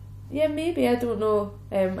 maybe, I don't know.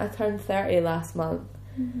 I turned 30 last month,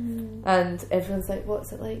 and everyone's like,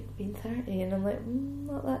 what's it like being 30? And I'm like,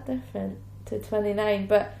 not that different to 29.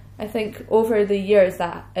 But I think over the years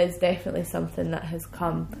that is definitely something that has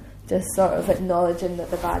come, just sort of acknowledging that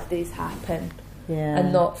the bad days happen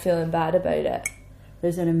and not feeling bad about it.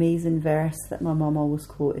 There's an amazing verse that my mum always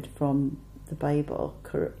quoted from the Bible.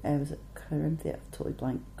 Was it Corinthians? Totally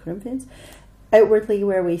blank. Corinthians? Outwardly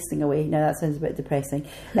we're wasting away. Now that sounds a bit depressing.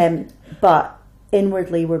 But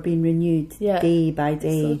inwardly we're being renewed day by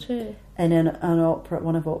day. So true. And in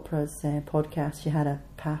one of Oprah's podcasts, she had a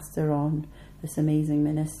pastor on, this amazing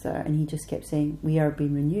minister, and he just kept saying, we are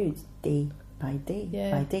being renewed day by day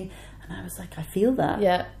by day. And I was like, I feel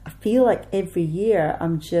that. I feel like every year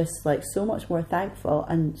I'm just like so much more thankful,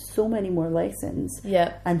 and so many more lessons,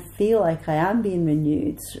 and feel like I am being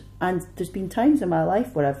renewed. And there's been times in my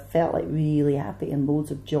life where I've felt like really happy and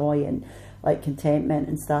loads of joy and like contentment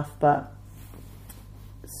and stuff, but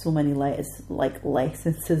so many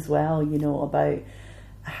lessons as well, about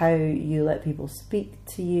how you let people speak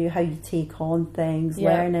to you, how you take on things,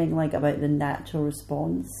 learning like about the natural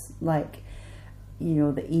response, like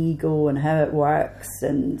the ego and how it works,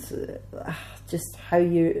 and just how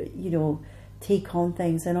you take on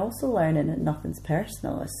things, and also learning that nothing's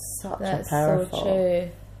personal is such a powerful. So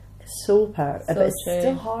true. So powerful, but it's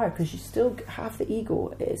still hard because you still have the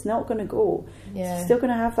ego. It's not going to go. You're still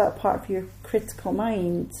going to have that part of your critical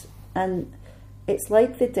mind, and it's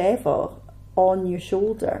like the devil on your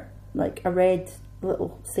shoulder, like a red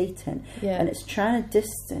little Satan, and it's trying to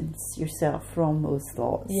distance yourself from those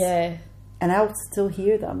thoughts. And I'll still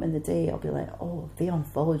hear them in the day. I'll be like, oh, they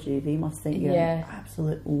unfollowed you. They must think you're an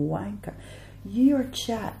absolute wanker. You're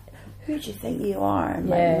chat. Who do you think you are? And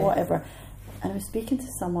like whatever. And I was speaking to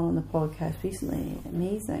someone on the podcast recently,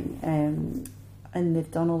 amazing, and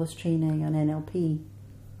they've done all this training on NLP,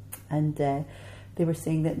 and they were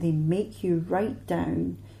saying that they make you write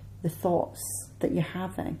down the thoughts that you're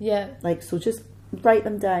having. Like, so just write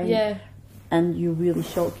them down. And you really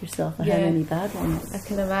shock yourself at how many bad ones. I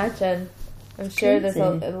can imagine. I'm sure there's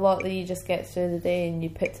a lot that you just get through the day and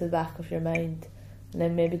you put to the back of your mind, and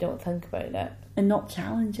then maybe don't think about it. And not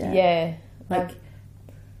challenge it. Like,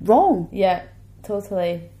 wrong.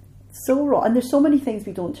 Totally. so wrong. And there's so many things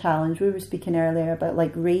we don't challenge. We were speaking earlier about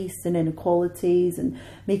like race and inequalities and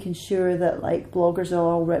making sure that like bloggers are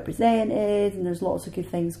all represented, and there's lots of good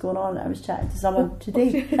things going on. I was chatting to someone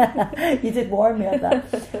today. You did warn me of that.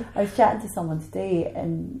 I was chatting to someone today,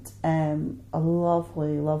 and a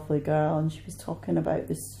lovely girl, and she was talking about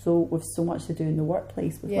this with so much to do in the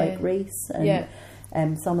workplace with like race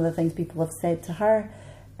and some of the things people have said to her.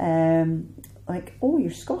 Like, oh,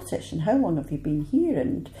 you're Scottish, and how long have you been here,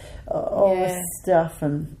 and all this stuff.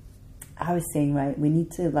 And I was saying, right, we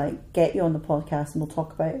need to like get you on the podcast, and we'll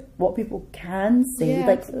talk about what people can say,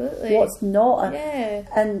 like absolutely. What's not,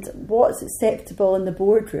 and what's acceptable in the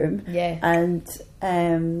boardroom, and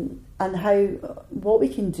how what we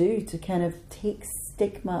can do to kind of take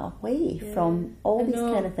stigma away from all these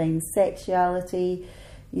kind of things, sexuality.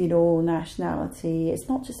 You know, nationality. It's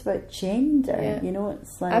not just about gender. You know,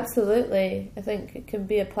 it's like absolutely. I think it can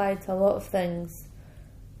be applied to a lot of things,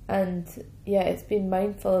 and it's being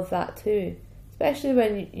mindful of that too. Especially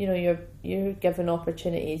when you're given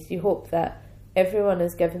opportunities. You hope that everyone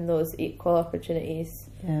is given those equal opportunities.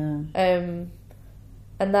 And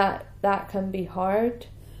that can be hard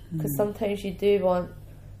because sometimes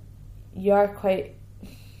you are quite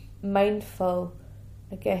mindful,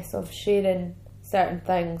 I guess, of sharing certain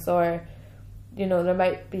things, or there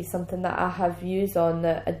might be something that I have views on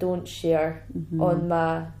that I don't share on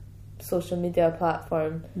my social media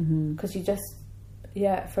platform because you just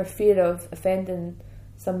for fear of offending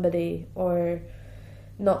somebody or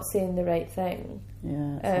not saying the right thing.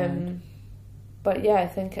 But I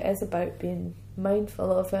think it is about being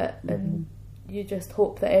mindful of it, and you just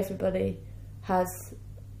hope that everybody has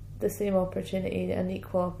the same opportunity, an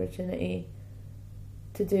equal opportunity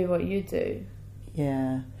to do what you do.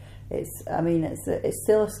 It's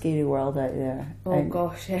still a scary world out there. Oh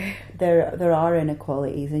gosh, There are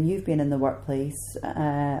inequalities, and you've been in the workplace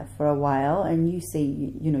for a while, and you say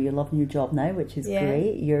you're loving your job now, which is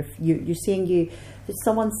great. You're saying did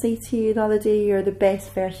someone say to you the other day you're the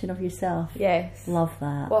best version of yourself? Yes, love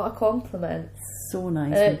that. What a compliment! So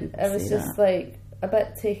nice. When people I was say just that. like a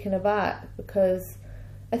bit taken aback because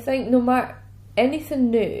I think no matter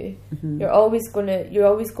anything new, you always go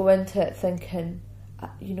into it thinking,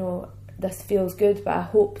 this feels good, but I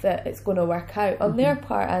hope that it's going to work out on their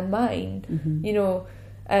part and mine,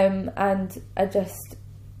 and I just,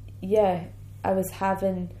 I was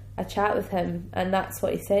having a chat with him, and that's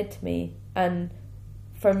what he said to me, and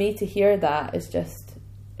for me to hear that is just,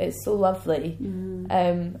 it's so lovely,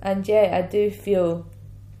 and I do feel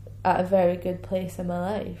at a very good place in my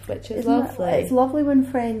life, which is lovely. It's lovely when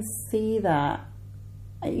friends see that,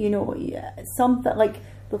 something like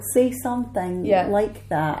they'll say something like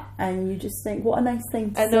that, and you just think, what a nice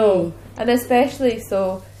thing to say. I know, and especially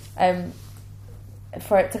so,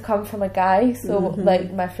 for it to come from a guy. So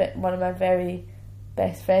like one of my very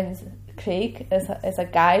best friends, Craig, is a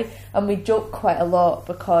guy, and we joke quite a lot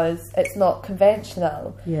because it's not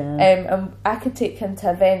conventional. And I could take him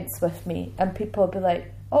to events with me, and people would be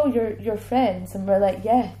like, "Oh, you're friends," and we're like,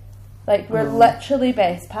 "Yeah." Like, we're literally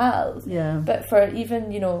best pals. But for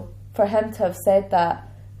even, for him to have said that,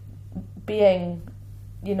 being,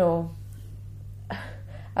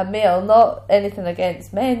 a male, not anything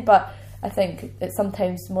against men, but I think it's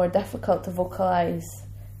sometimes more difficult to vocalise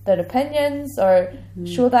their opinions or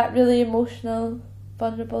show that really emotional,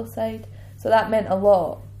 vulnerable side. So that meant a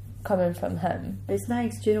lot coming from him. It's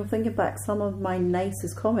nice. Thinking back, some of my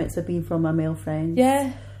nicest comments have been from my male friends.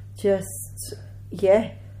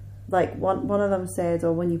 Like one of them said,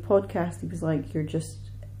 when you podcast, he was like, you're just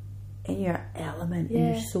in your element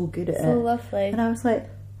and you're so good at it. So lovely. And I was like,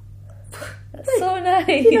 that's so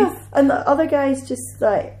nice. And the other guys just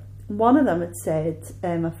like, one of them had said,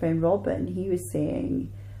 my friend Robin, he was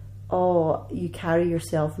saying, oh, you carry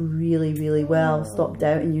yourself really, really well. Stop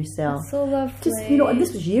doubting yourself. That's so lovely. Just, and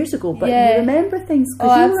this was years ago, but you remember things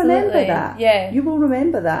because you'll remember that. You will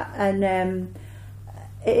remember that. And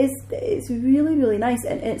it's really, really nice.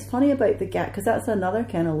 And it's funny about the guy, because that's another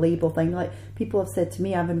kind of label thing. Like, people have said to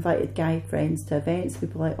me, I've invited guy friends to events.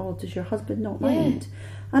 People are like, oh, does your husband not mind?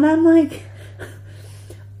 And I'm like,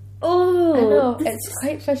 oh, I know, it's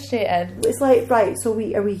quite frustrating. It's like, right, so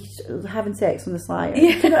are we having sex on the sly? Do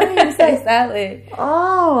you know what I mean? It's like, exactly.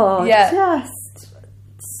 Oh, just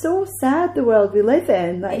so sad the world we live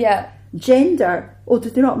in. Like, gender. Oh,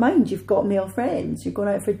 do they not mind? You've got male friends. You're going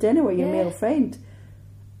out for dinner with your male friend.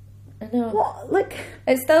 I know. What? Like,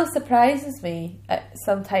 it still surprises me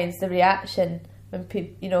sometimes, the reaction when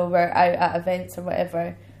people, we're out at events or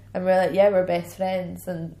whatever, and we're like, we're best friends,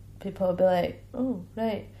 and people will be like, oh,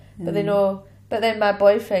 right. But they know. But then my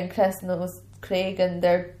boyfriend Chris knows Craig, and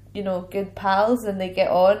they're you know, good pals and they get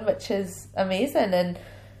on, which is amazing, and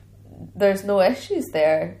there's no issues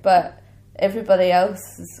there. But everybody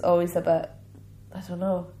else is always a bit, I don't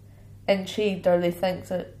know, intrigued, or they think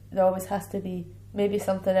that there always has to be maybe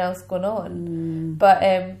something else going on. But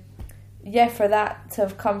yeah, for that to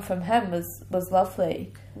have come from him was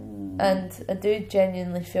lovely. And I do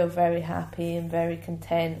genuinely feel very happy and very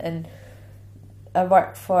content. And I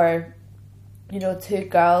work for, you know, two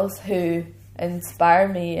girls who inspire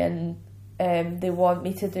me, and they want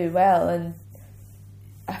me to do well, and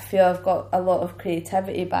I feel I've got a lot of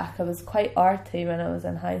creativity back. I was quite arty when I was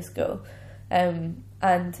in high school, and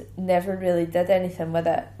never really did anything with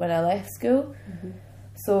it when I left school.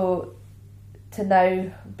 So to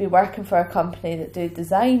now be working for a company that do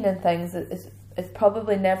design and things is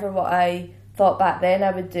probably never what I thought back then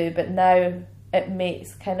I would do, but now it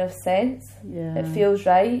makes kind of sense. It feels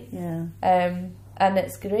right. And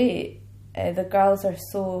it's great. The girls are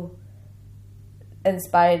so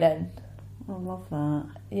inspiring. I love that.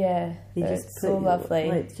 Yeah, it's so lovely.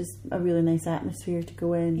 Like, just a really nice atmosphere to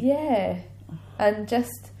go in. Yeah, and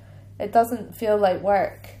just, it doesn't feel like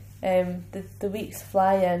work. The weeks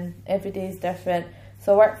fly in, every day is different.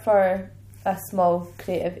 So I work for a small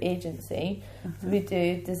creative agency. So we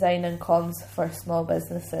do design and comms for small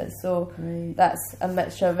businesses. So that's a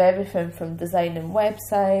mixture of everything from designing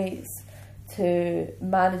websites to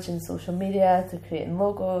managing social media to creating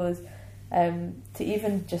logos, to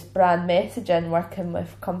even just brand messaging, working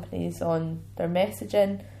with companies on their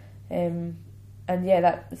messaging. And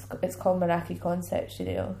yeah, it's called Meraki Concept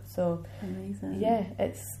Studio. So amazing. Yeah,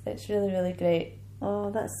 it's really, really great.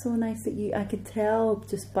 Oh, that's so nice that I could tell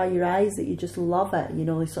just by your eyes that you just love it. You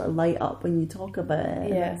know, they sort of light up when you talk about it.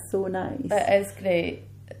 Yeah, that's so nice. It is great.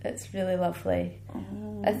 It's really lovely.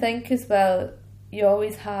 I think as well, you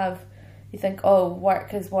always you think, oh,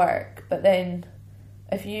 work is work, but then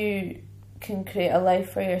if you can create a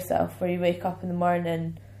life for yourself where you wake up in the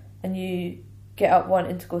morning and you get up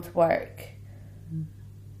wanting to go to work,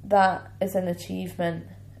 that is an achievement,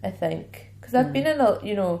 I think. Because I've been in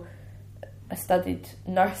I studied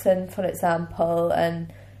nursing, for example,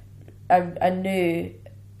 and I knew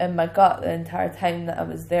in my gut the entire time that I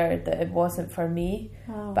was there that it wasn't for me.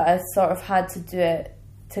 But I sort of had to do it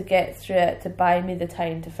to get through it, to buy me the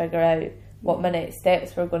time to figure out what my next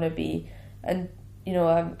steps were going to be. And you know,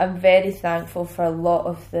 I'm very thankful for a lot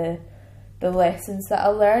of the lessons that I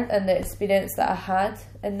learned and the experience that I had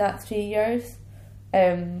in that 3 years.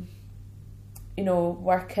 You know,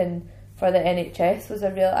 working for the NHS was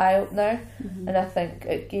a real eye-opener, and I think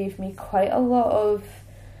it gave me quite a lot of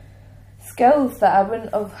skills that I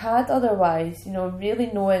wouldn't have had otherwise. You know,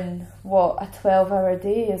 really knowing what a 12-hour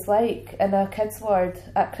day is like in a kids' ward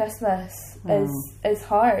at Christmas is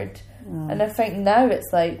hard. And I think now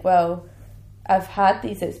it's like, well, I've had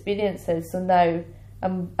these experiences, so now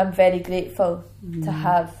I'm very grateful to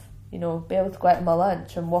have, you know, be able to go out on my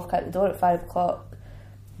lunch and walk out the door at 5 o'clock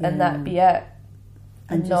and that be it.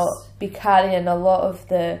 And not be carrying a lot of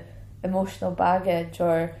the emotional baggage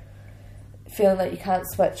or feeling like you can't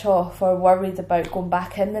switch off or worried about going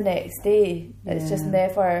back in the next day. It's just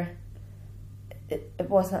never, it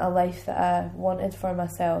wasn't a life that I wanted for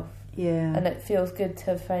myself. And it feels good to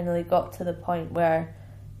have finally got to the point where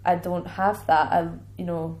I don't have that.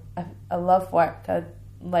 I love work. I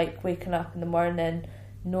like waking up in the morning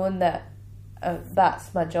knowing that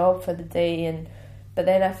that's my job for the day, but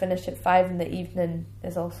then I finish at 5 in the evening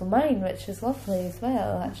is also mine, which is lovely as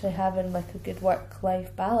well. Actually having like a good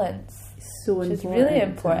work-life balance, so which important, is really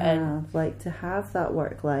important. To have that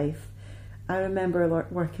work life. I remember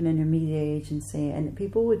working in a media agency, and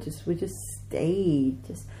people would just stay.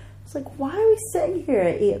 It's like, why are we sitting here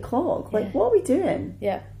at 8 o'clock? Like, what are we doing?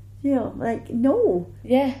 You know, like, no.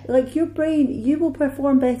 Like, your brain, you will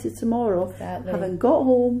perform better tomorrow. Having got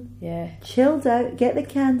home, chilled out, get the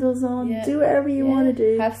candles on, do whatever you want to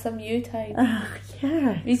do. Have some you time.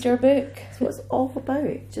 Read your book. That's what it's all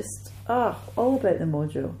about. Just, all about the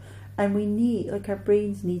mojo. And we need, like, our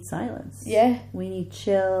brains need silence. We need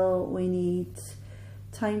chill. We need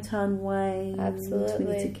time to unwind. Absolutely.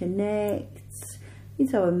 We need to connect. We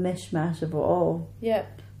need to have a mishmash of it all.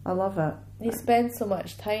 I love it. You spend so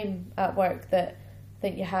much time at work that I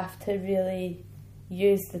think you have to really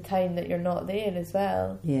use the time that you're not there as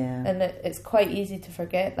well. And it's quite easy to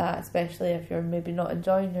forget that, especially if you're maybe not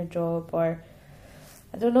enjoying your job, or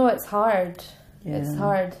I don't know, it's hard. It's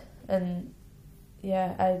hard. And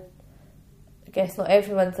I guess not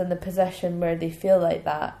everyone's in the position where they feel like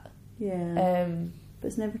that. But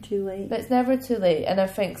it's never too late. And I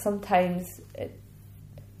think sometimes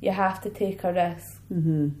you have to take a risk.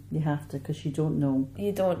 You have to, because you don't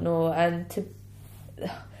know. And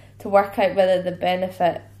to work out whether the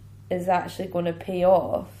benefit is actually going to pay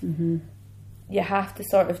off, you have to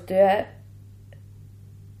sort of do it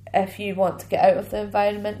if you want to get out of the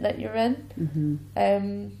environment that you're in.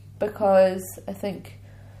 Because I think,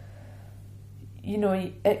 you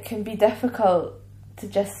know, it can be difficult to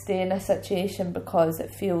just stay in a situation because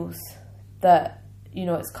it feels that, you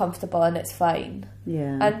know, it's comfortable and it's fine.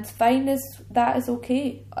 Yeah. And fine that is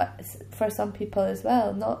okay for some people as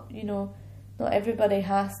well. Not, you know, not everybody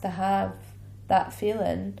has to that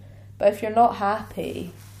feeling, but if you're not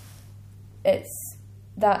happy,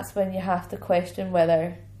 that's when you have to question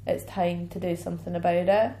whether it's time to do something about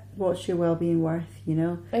it. What's your well-being worth, you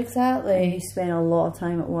know? Exactly. And you spend a lot of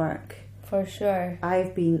time at work. For sure.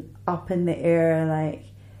 I've been up in the air, like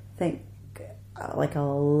I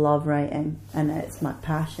love writing and it's my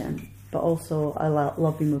passion, but also I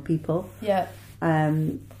love being with people. Yeah.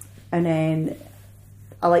 And then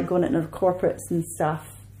I like going into corporates and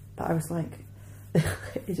stuff, but I was like,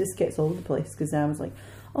 it just gets all over the place, because then I was like,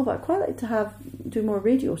 oh, but I'd quite like to do more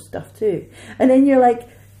radio stuff too. And then you're like,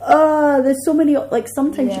 oh, there's so many, like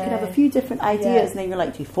sometimes you can have a few different ideas, and then you're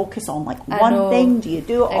like, do you focus on like one thing? Do you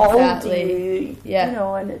do it all? Do you, you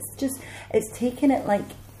know, and it's taking it like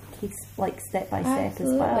step by step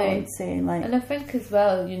as well, and saying like. And I think as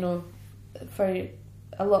well, you know, for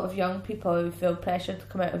a lot of young people who feel pressured to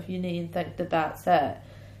come out of uni and think that that's it,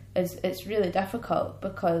 it's really difficult,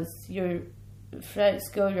 because throughout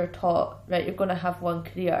school you're taught, right, you're going to have one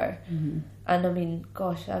career, and I mean,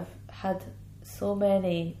 gosh, I've had so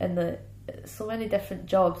many different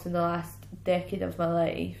jobs in the last decade of my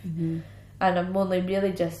life, and I'm only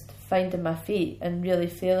really just finding my feet and really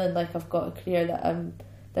feeling like I've got a career that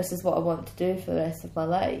this is what I want to do for the rest of my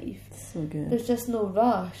life. So good. There's just no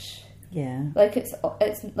rush. Yeah. Like it's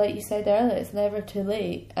like you said earlier, it's never too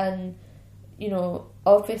late, and you know,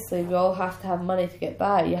 obviously we all have to have money to get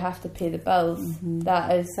by. You have to pay the bills.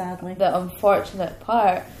 That is sadly the unfortunate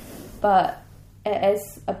part, but it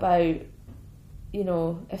is about, you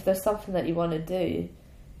know, if there's something that you want to do,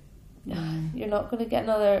 you're not going to get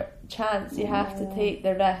another chance. You have to take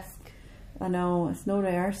the risk. I know, it's no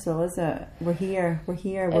rehearsal, is it? We're here, we're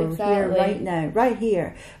here Exactly. right now, right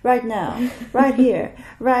here, right now, right here,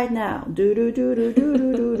 right now. Do do do do do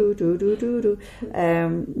do do do do do do.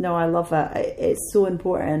 No, I love it. It's so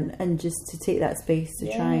important, and just to take that space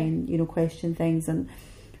to try and, you know, question things. And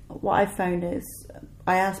what I found is,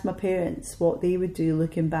 I asked my parents what they would do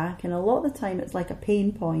looking back, and a lot of the time it's like a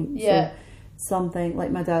pain point. Yeah. So something like,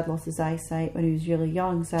 my dad lost his eyesight when he was really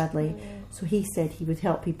young, sadly. So he said he would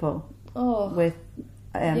help people with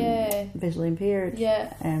visually impaired.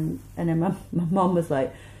 Yeah. And then my mum was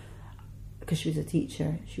like, because she was a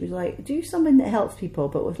teacher, she was like, do something that helps people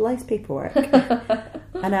but with less paperwork.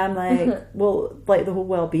 And I'm like, well, like the whole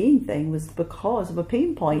well-being thing was because of a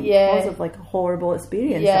pain point, because of like a horrible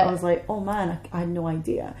experience. I was like, oh man, I had no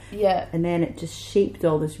idea. And then it just shaped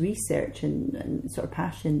all this research and sort of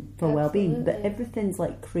passion for well-being. But everything's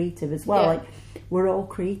like creative as well. Like, we're all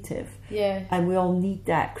creative, and we all need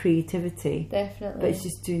that creativity. Definitely. But it's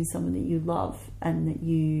just doing something that you love and that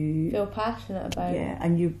you feel passionate about.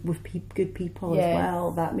 And you're with good people as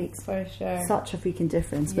well. That makes for sure such a freaking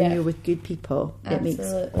difference. When you're with good people, it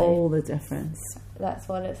makes all the difference. That's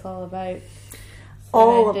what it's all about.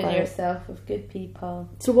 All Surrounding about yourself with good people.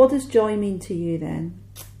 So what does joy mean to you then?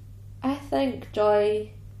 I think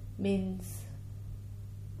joy means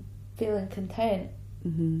feeling content.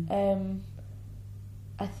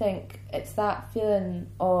 I think it's that feeling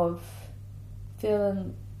of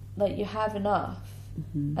feeling like you have enough,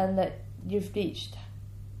 and that you've reached,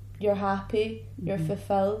 you're happy, you're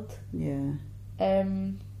fulfilled.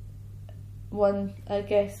 One, I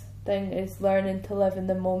guess, thing is learning to live in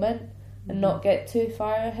the moment and not get too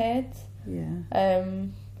far ahead.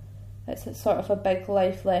 It's a sort of a big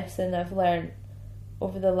life lesson I've learned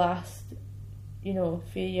over the last, you know,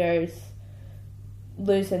 few years,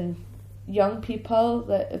 losing young people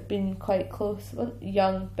that have been quite close, well,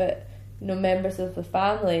 young, but, you know, members of the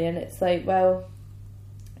family. And it's like, well,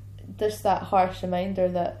 just that harsh reminder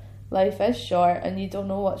that life is short and you don't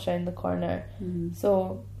know what's around the corner.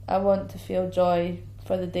 So I want to feel joy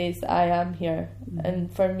for the days that I am here,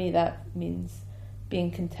 and for me that means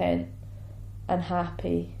being content and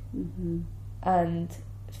happy, and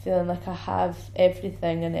feeling like I have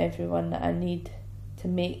everything and everyone that I need to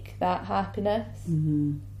make that happiness.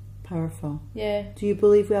 Powerful. Yeah. Do you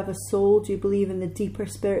believe we have a soul? Do you believe in the deeper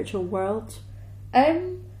spiritual world?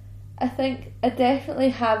 I think I definitely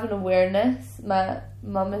have an awareness. My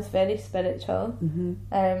mum is very spiritual,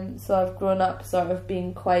 so I've grown up sort of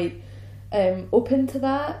being quite open to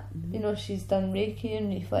that. You know, she's done Reiki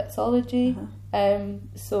and reflexology.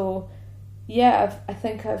 So yeah, I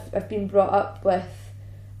think I've been brought up with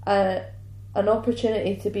an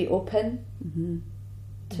opportunity to be open.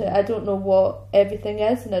 I don't know what everything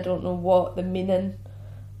is, and I don't know what the meaning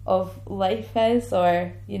of life is,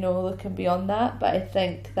 or, you know, looking beyond that, but I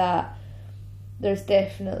think that there's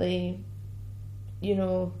definitely, you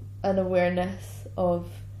know, an awareness of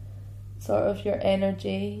sort of your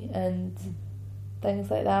energy and things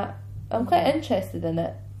like that. I'm quite interested in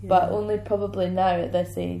it, but only probably now at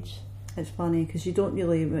this age. It's funny because you don't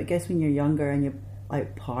really, I guess when you're younger and you're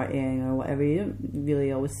out partying or whatever, you don't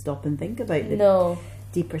really always stop and think about the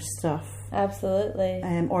deeper stuff. Absolutely.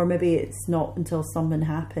 Or maybe it's not until something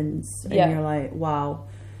happens and you're like, wow,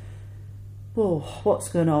 whoa, what's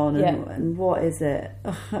going on, and what is it?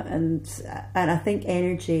 and I think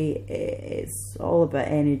energy is all about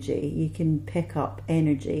energy. You can pick up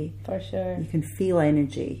energy. For sure. You can feel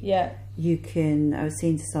energy. Yeah. You can, I was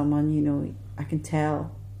saying to someone, you know, I can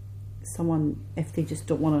tell someone if they just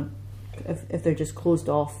don't want to, if they're just closed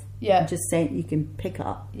off, just saying, you can pick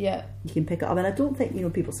up. Yeah. You can pick it up. And I don't think, you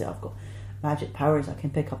know, people say, I've got magic powers, I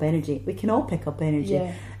can pick up energy. We can all pick up energy.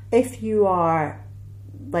 Yeah. If you are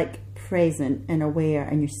like present and aware,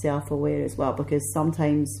 and you're self-aware as well, because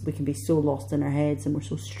sometimes we can be so lost in our heads and we're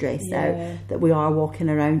so stressed out that we are walking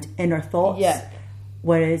around in our thoughts.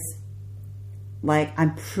 Whereas, like,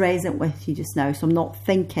 I'm present with you just now, so I'm not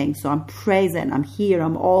thinking, so I'm present, I'm here,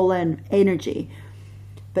 I'm all in energy.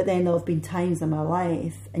 But then there have been times in my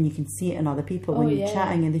life, and you can see it in other people when you're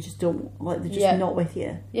chatting, and they just don't, like, they're just not with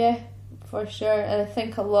you. Yeah, for sure. And I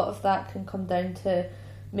think a lot of that can come down to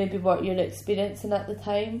maybe what you're experiencing at the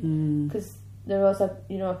time, because there was a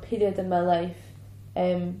period in my life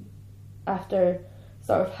after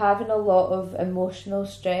sort of having a lot of emotional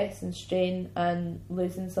stress and strain and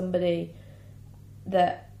losing somebody,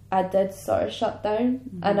 that I did sort of shut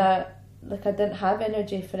down, and I didn't have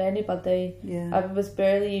energy for anybody. I was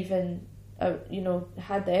barely even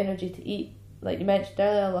had the energy to eat. Like you mentioned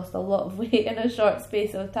earlier, I lost a lot of weight in a short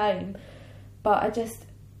space of time, but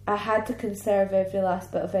I had to conserve every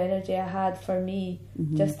last bit of energy I had for me,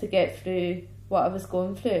 just to get through what I was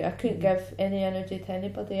going through. I couldn't give any energy to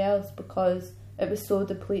anybody else because it was so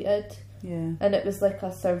depleted. And it was like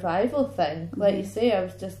a survival thing. Like you say, I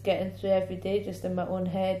was just getting through every day just in my own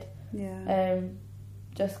head.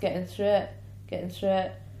 Just getting through it.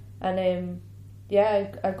 And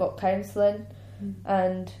I got counselling,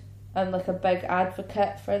 and I'm like a big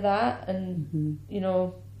advocate for that, and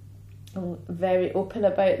I'm very open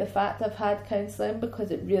about the fact I've had counselling,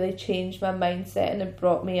 because it really changed my mindset and it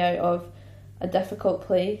brought me out of a difficult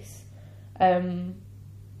place. So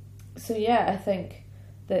I think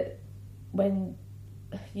that when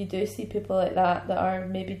you do see people like that are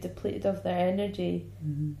maybe depleted of their energy,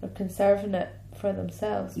 they're conserving it for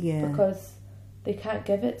themselves, because they can't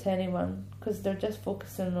give it to anyone, because they're just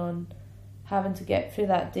focusing on having to get through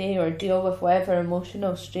that day or deal with whatever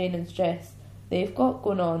emotional strain and stress they've got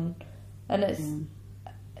going on. And it's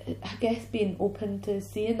I guess being open to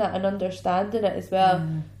seeing that and understanding it as well,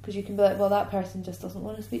 because you can be like, well, that person just doesn't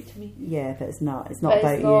want to speak to me. But it's not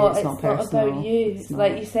about you, it's not personal. It's not about you. It's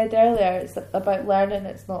like you said earlier, it's about learning,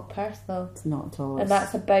 it's not personal. It's not at all. And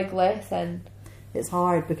that's a big lesson. It's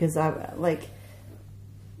hard because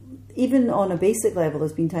even on a basic level,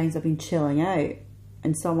 there's been times I've been chilling out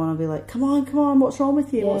and someone will be like, come on, what's wrong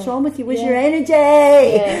with you? What's wrong with you? Where's your energy?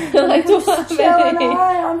 I'm just chilling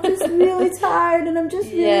out. I'm just really tired and I'm just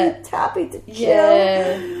really happy to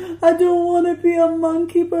chill. I don't want to be a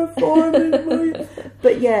monkey performing.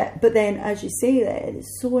 But then, as you say that,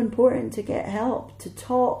 it's so important to get help, to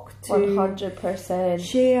talk, to 100%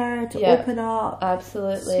 share, to open up.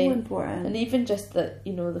 Absolutely. So important. And even just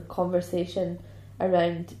the conversation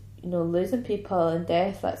around losing people and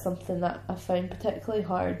death, that's something that I found particularly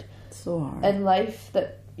hard. So hard. In life,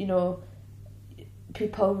 that,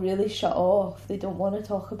 people really shut off. They don't want to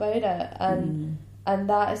talk about it. And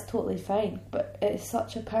that is totally fine. But it is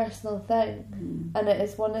such a personal thing. And it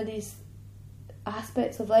is one of these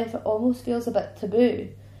aspects of life that almost feels a bit taboo.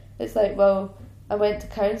 It's like, well, I went to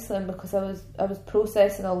counselling because I was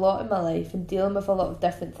processing a lot in my life and dealing with a lot of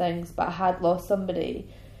different things, but I had lost somebody.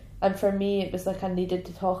 And for me, it was like I needed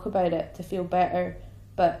to talk about it to feel better.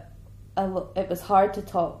 But it was hard to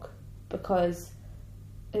talk because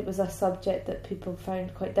it was a subject that people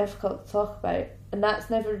found quite difficult to talk about. And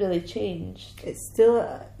that's never really changed. It's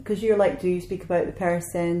still, because you're like, do you speak about the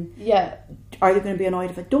person? Yeah. Are they going to be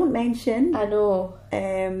annoyed if I don't mention? I know.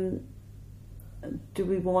 Do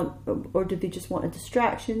we want, or do they just want a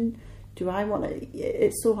distraction? Do I want to?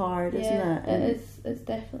 It's so hard, isn't it? It is. It's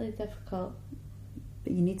definitely difficult.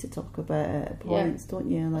 But you need to talk about it at points, don't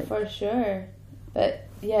you? Like, for sure. But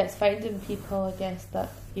yeah, it's finding people, I guess,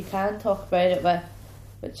 that you can talk about it with,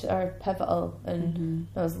 which are pivotal. And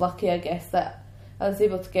I was lucky, I guess, that I was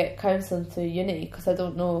able to get counselling through uni, because I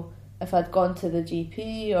don't know if I'd gone to the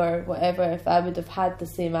GP or whatever, if I would have had the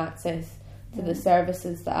same access to the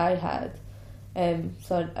services that I had.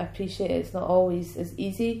 So I appreciate it's not always as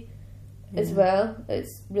easy as well.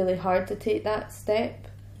 It's really hard to take that step,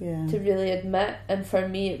 to really admit. And for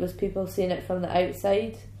me, it was people seeing it from the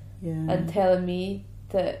outside and telling me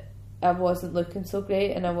that I wasn't looking so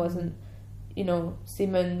great and I wasn't,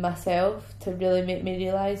 seeming myself, to really make me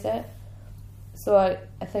realise it. So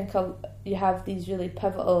I think you have these really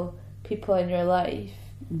pivotal people in your life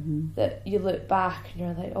that you look back and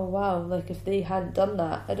you're like, oh wow, like if they hadn't done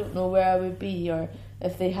that, I don't know where I would be, or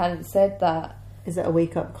if they hadn't said that. Is it a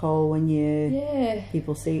wake up call when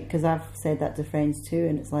people say, because I've said that to friends too,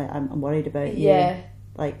 and it's like, I'm worried about you.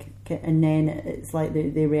 Like, and then it's like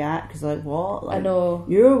they react, because like, what? Like, I know.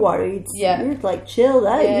 You're worried. You're like, chill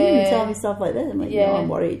out. You can tell me stuff like this. I'm like, no, I'm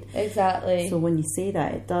worried. Exactly. So when you say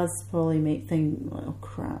that, it does probably make things like, oh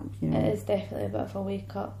crap, It is definitely a bit of a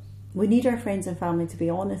wake up. We need our friends and family to be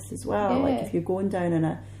honest as well. Like, if you're going down in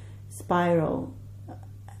a spiral,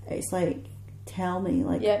 it's like, tell me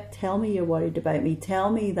you're worried about me.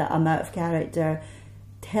 Tell me that I'm out of character.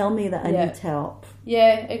 Tell me that I need help.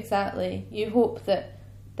 Yeah, exactly. You hope that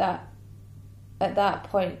at that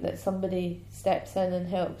point that somebody steps in and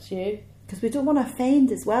helps you. Because we don't want to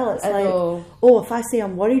offend as well. It's like, oh, if I say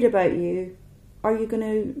I'm worried about you, are you going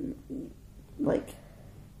to, like,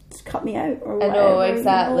 just cut me out or whatever? I know,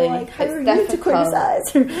 exactly. Like, how it's are difficult. you to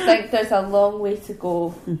criticise? I think there's a long way to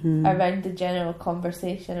go around the general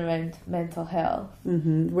conversation around mental health.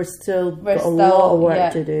 We're still got a lot of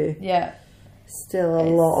work to do. Still a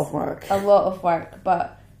lot of work. A lot of work,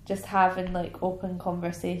 but just having like open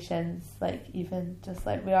conversations, like even just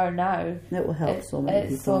like we are now, it will help so many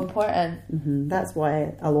people. It's so important. That's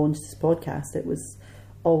why I launched this podcast. It was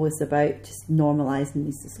always about just normalising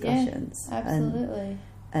these discussions. Absolutely.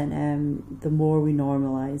 And the more we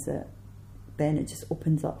normalise it, then it just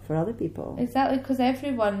opens up for other people. Exactly, because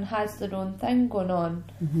everyone has their own thing going on.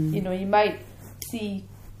 You might see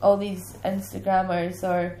all these Instagrammers,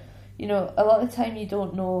 or a lot of the time you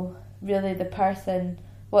don't know really the person,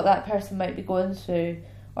 what that person might be going through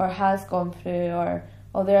or has gone through, or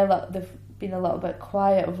they've been a little bit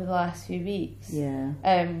quiet over the last few weeks.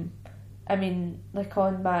 I mean, like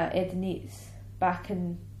on my Ed and Eats back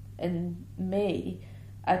in May,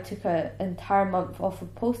 I took an entire month off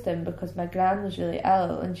of posting because my gran was really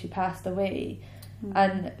ill and she passed away.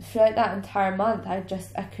 And throughout that entire month, I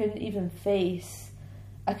couldn't face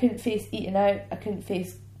eating out. I couldn't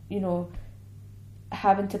face,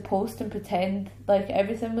 having to post and pretend like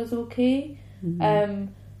everything was okay.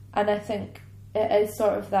 And I think it is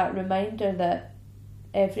sort of that reminder that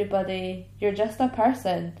everybody, you're just a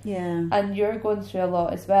person, and you're going through a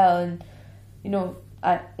lot as well. And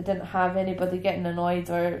I didn't have anybody getting annoyed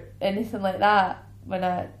or anything like that when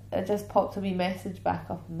I just popped a wee message back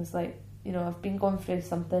up and was like, I've been going through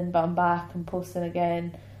something, but I'm back and posting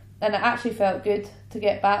again. And it actually felt good to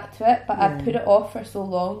get back to it, but I put it off for so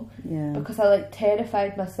long because I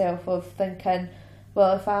terrified myself of thinking,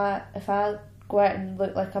 well, if I go out and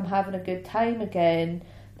look like I'm having a good time again,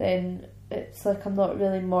 then it's like I'm not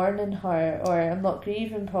really mourning her, or I'm not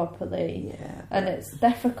grieving properly. And it's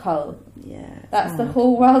difficult. That's the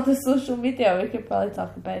whole world of social media. We could probably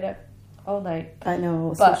talk about it all night. I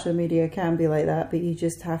know, social media can be like that, but you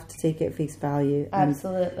just have to take it at face value.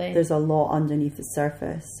 Absolutely. There's a lot underneath the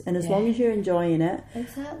surface, and as long as you're enjoying it,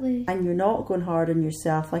 and you're not going hard on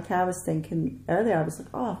yourself. Like I was thinking earlier, I was like,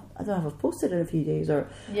 oh, I don't know if I've posted in a few days, or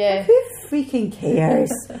like, who freaking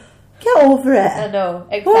cares? Get over it. I know,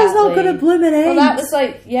 exactly. Well, it's not going to bloom and end. Well, that was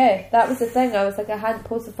that was the thing. I was like, I hadn't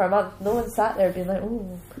posted for a month. No one sat there being like,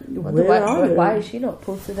 oh, why is she not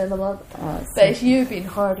posted in a month? But it's you being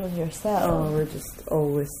hard on yourself. Oh, we're just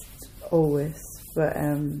always. But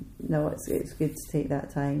no, it's good to take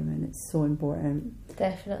that time, and it's so important.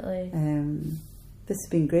 Definitely. This has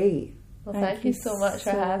been great. Well, thank you so much for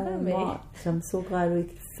having me. I'm so glad we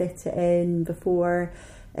could fit it in before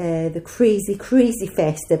the crazy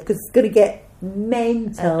festive, because it's going to get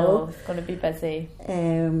mental. I know, it's going to be busy.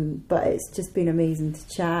 But it's just been amazing to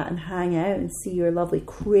chat and hang out and see your lovely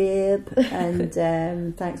crib. And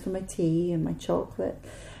thanks for my tea and my chocolate.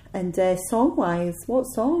 And song-wise, what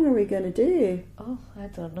song are we going to do? Oh, I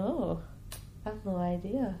don't know. I have no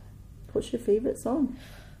idea. What's your favourite song?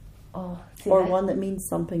 Or one that means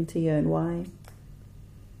something to you, and why?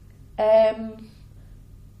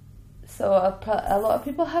 So a lot of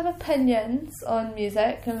people have opinions on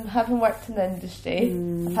music, and having worked in the industry,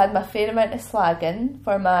 I've had my fair amount of slagging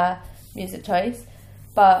for my music choice,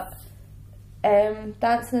 but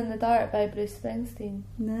Dancing in the Dark by Bruce Springsteen.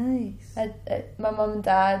 Nice. My mum and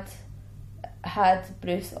dad had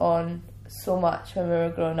Bruce on so much when we were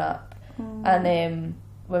growing up, and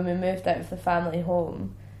when we moved out of the family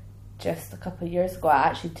home just a couple of years ago, I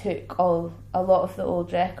actually took a lot of the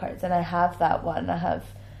old records, and I have that one.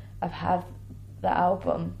 I've had the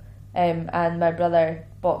album, and my brother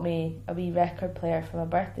bought me a wee record player for my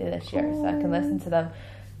birthday this year, so I can listen to them.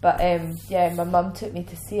 But my mum took me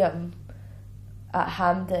to see him at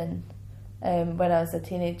Hampden when I was a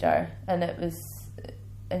teenager, and it was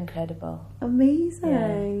incredible. Amazing.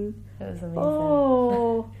 Yeah, it was amazing.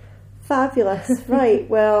 Oh, fabulous. Right,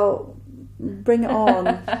 well, bring it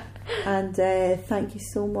on. And thank you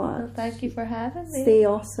so much. Well, thank you for having me. Stay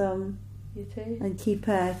awesome. You too. And keep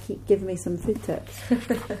giving me some food tips.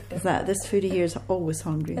 Because this foodie here is always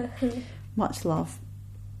hungry. Much love.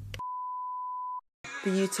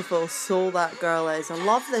 Beautiful soul that girl is. I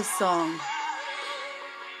love this song.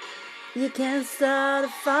 You can't start a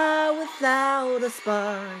fire without a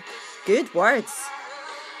spark. Good words.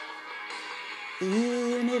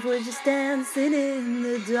 Even if we're just dancing in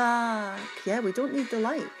the dark. Yeah, we don't need the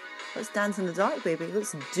light. Let's dance in the dark, baby.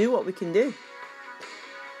 Let's do what we can do.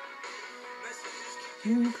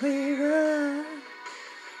 Clearer.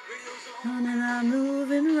 And I'm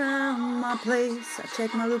moving around my place. I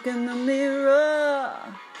check my look in the mirror.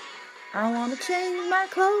 I want to change my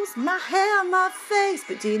clothes, my hair, my face.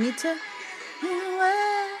 But do you need to?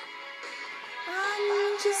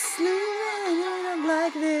 I'm just living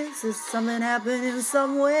like this. Is something happening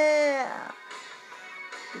somewhere?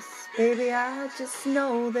 Baby, I just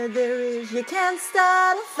know that there is. You can't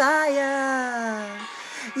start a fire.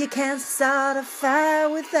 You can't start a fire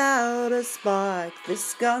without a spark.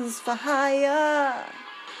 This gun's for hire.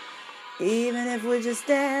 Even if we're just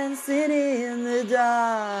dancing in the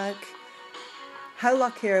dark. How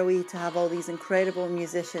lucky are we to have all these incredible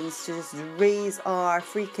musicians to just raise our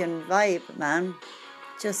freaking vibe, man.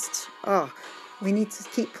 Just, we need to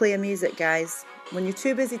keep playing music, guys. When you're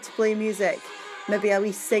too busy to play music, maybe a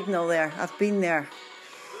wee signal there. I've been there.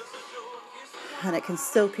 And it can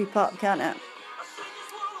still creep up, can't it?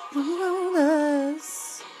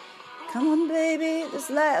 Come on, baby, this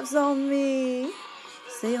laughs on me.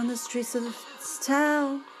 Stay on the streets of this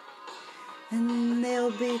town, and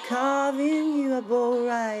they'll be carving you up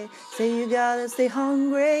alright. Say you gotta stay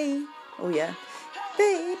hungry. Oh yeah.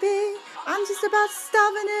 Baby, I'm just about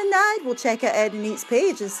starving tonight. We'll check out Ed and Eats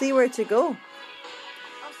page and see where to go.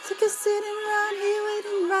 Sick of sitting around here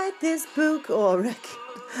waiting to write this book. Oh, Rick,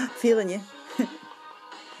 feeling you.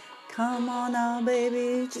 Come on now,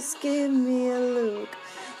 baby, just give me a look.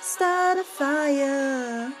 Start a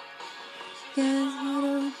fire. Yes, what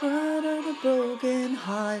of the broken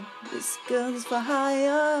heart. This gun's for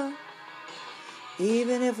hire.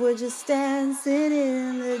 Even if we're just dancing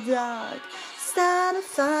in the dark. Start a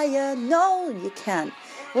fire. No, you can't.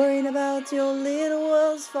 Worrying about your little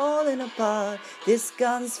world's falling apart. This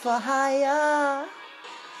gun's for hire.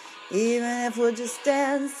 Even if we're just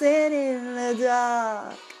dancing in the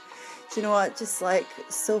dark. Do you know what? Just like,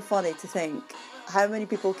 it's so funny to think how many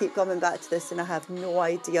people keep coming back to this, and I have no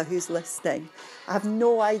idea who's listening. I have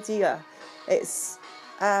no idea. It's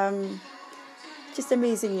just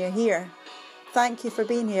amazing you're here. Thank you for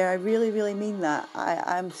being here. I really, really mean that.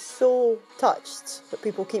 I'm so touched that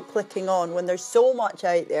people keep clicking on when there's so much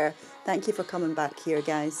out there. Thank you for coming back here,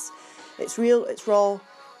 guys. It's real, it's raw,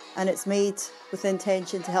 and it's made with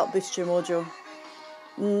intention to help boost your mojo.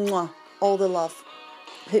 Mwah. All the love.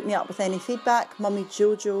 Hit me up with any feedback,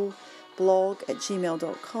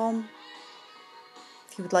 mummyjojoblog@gmail.com.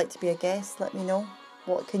 If you would like to be a guest, let me know.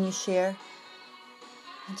 What can you share?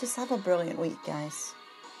 And just have a brilliant week, guys.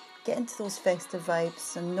 Get into those festive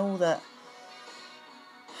vibes and know that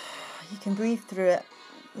you can breathe through it.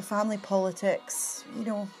 The family politics, you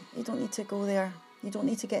don't need to go there. You don't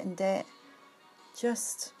need to get in debt.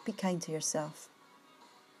 Just be kind to yourself.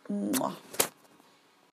 Mwah.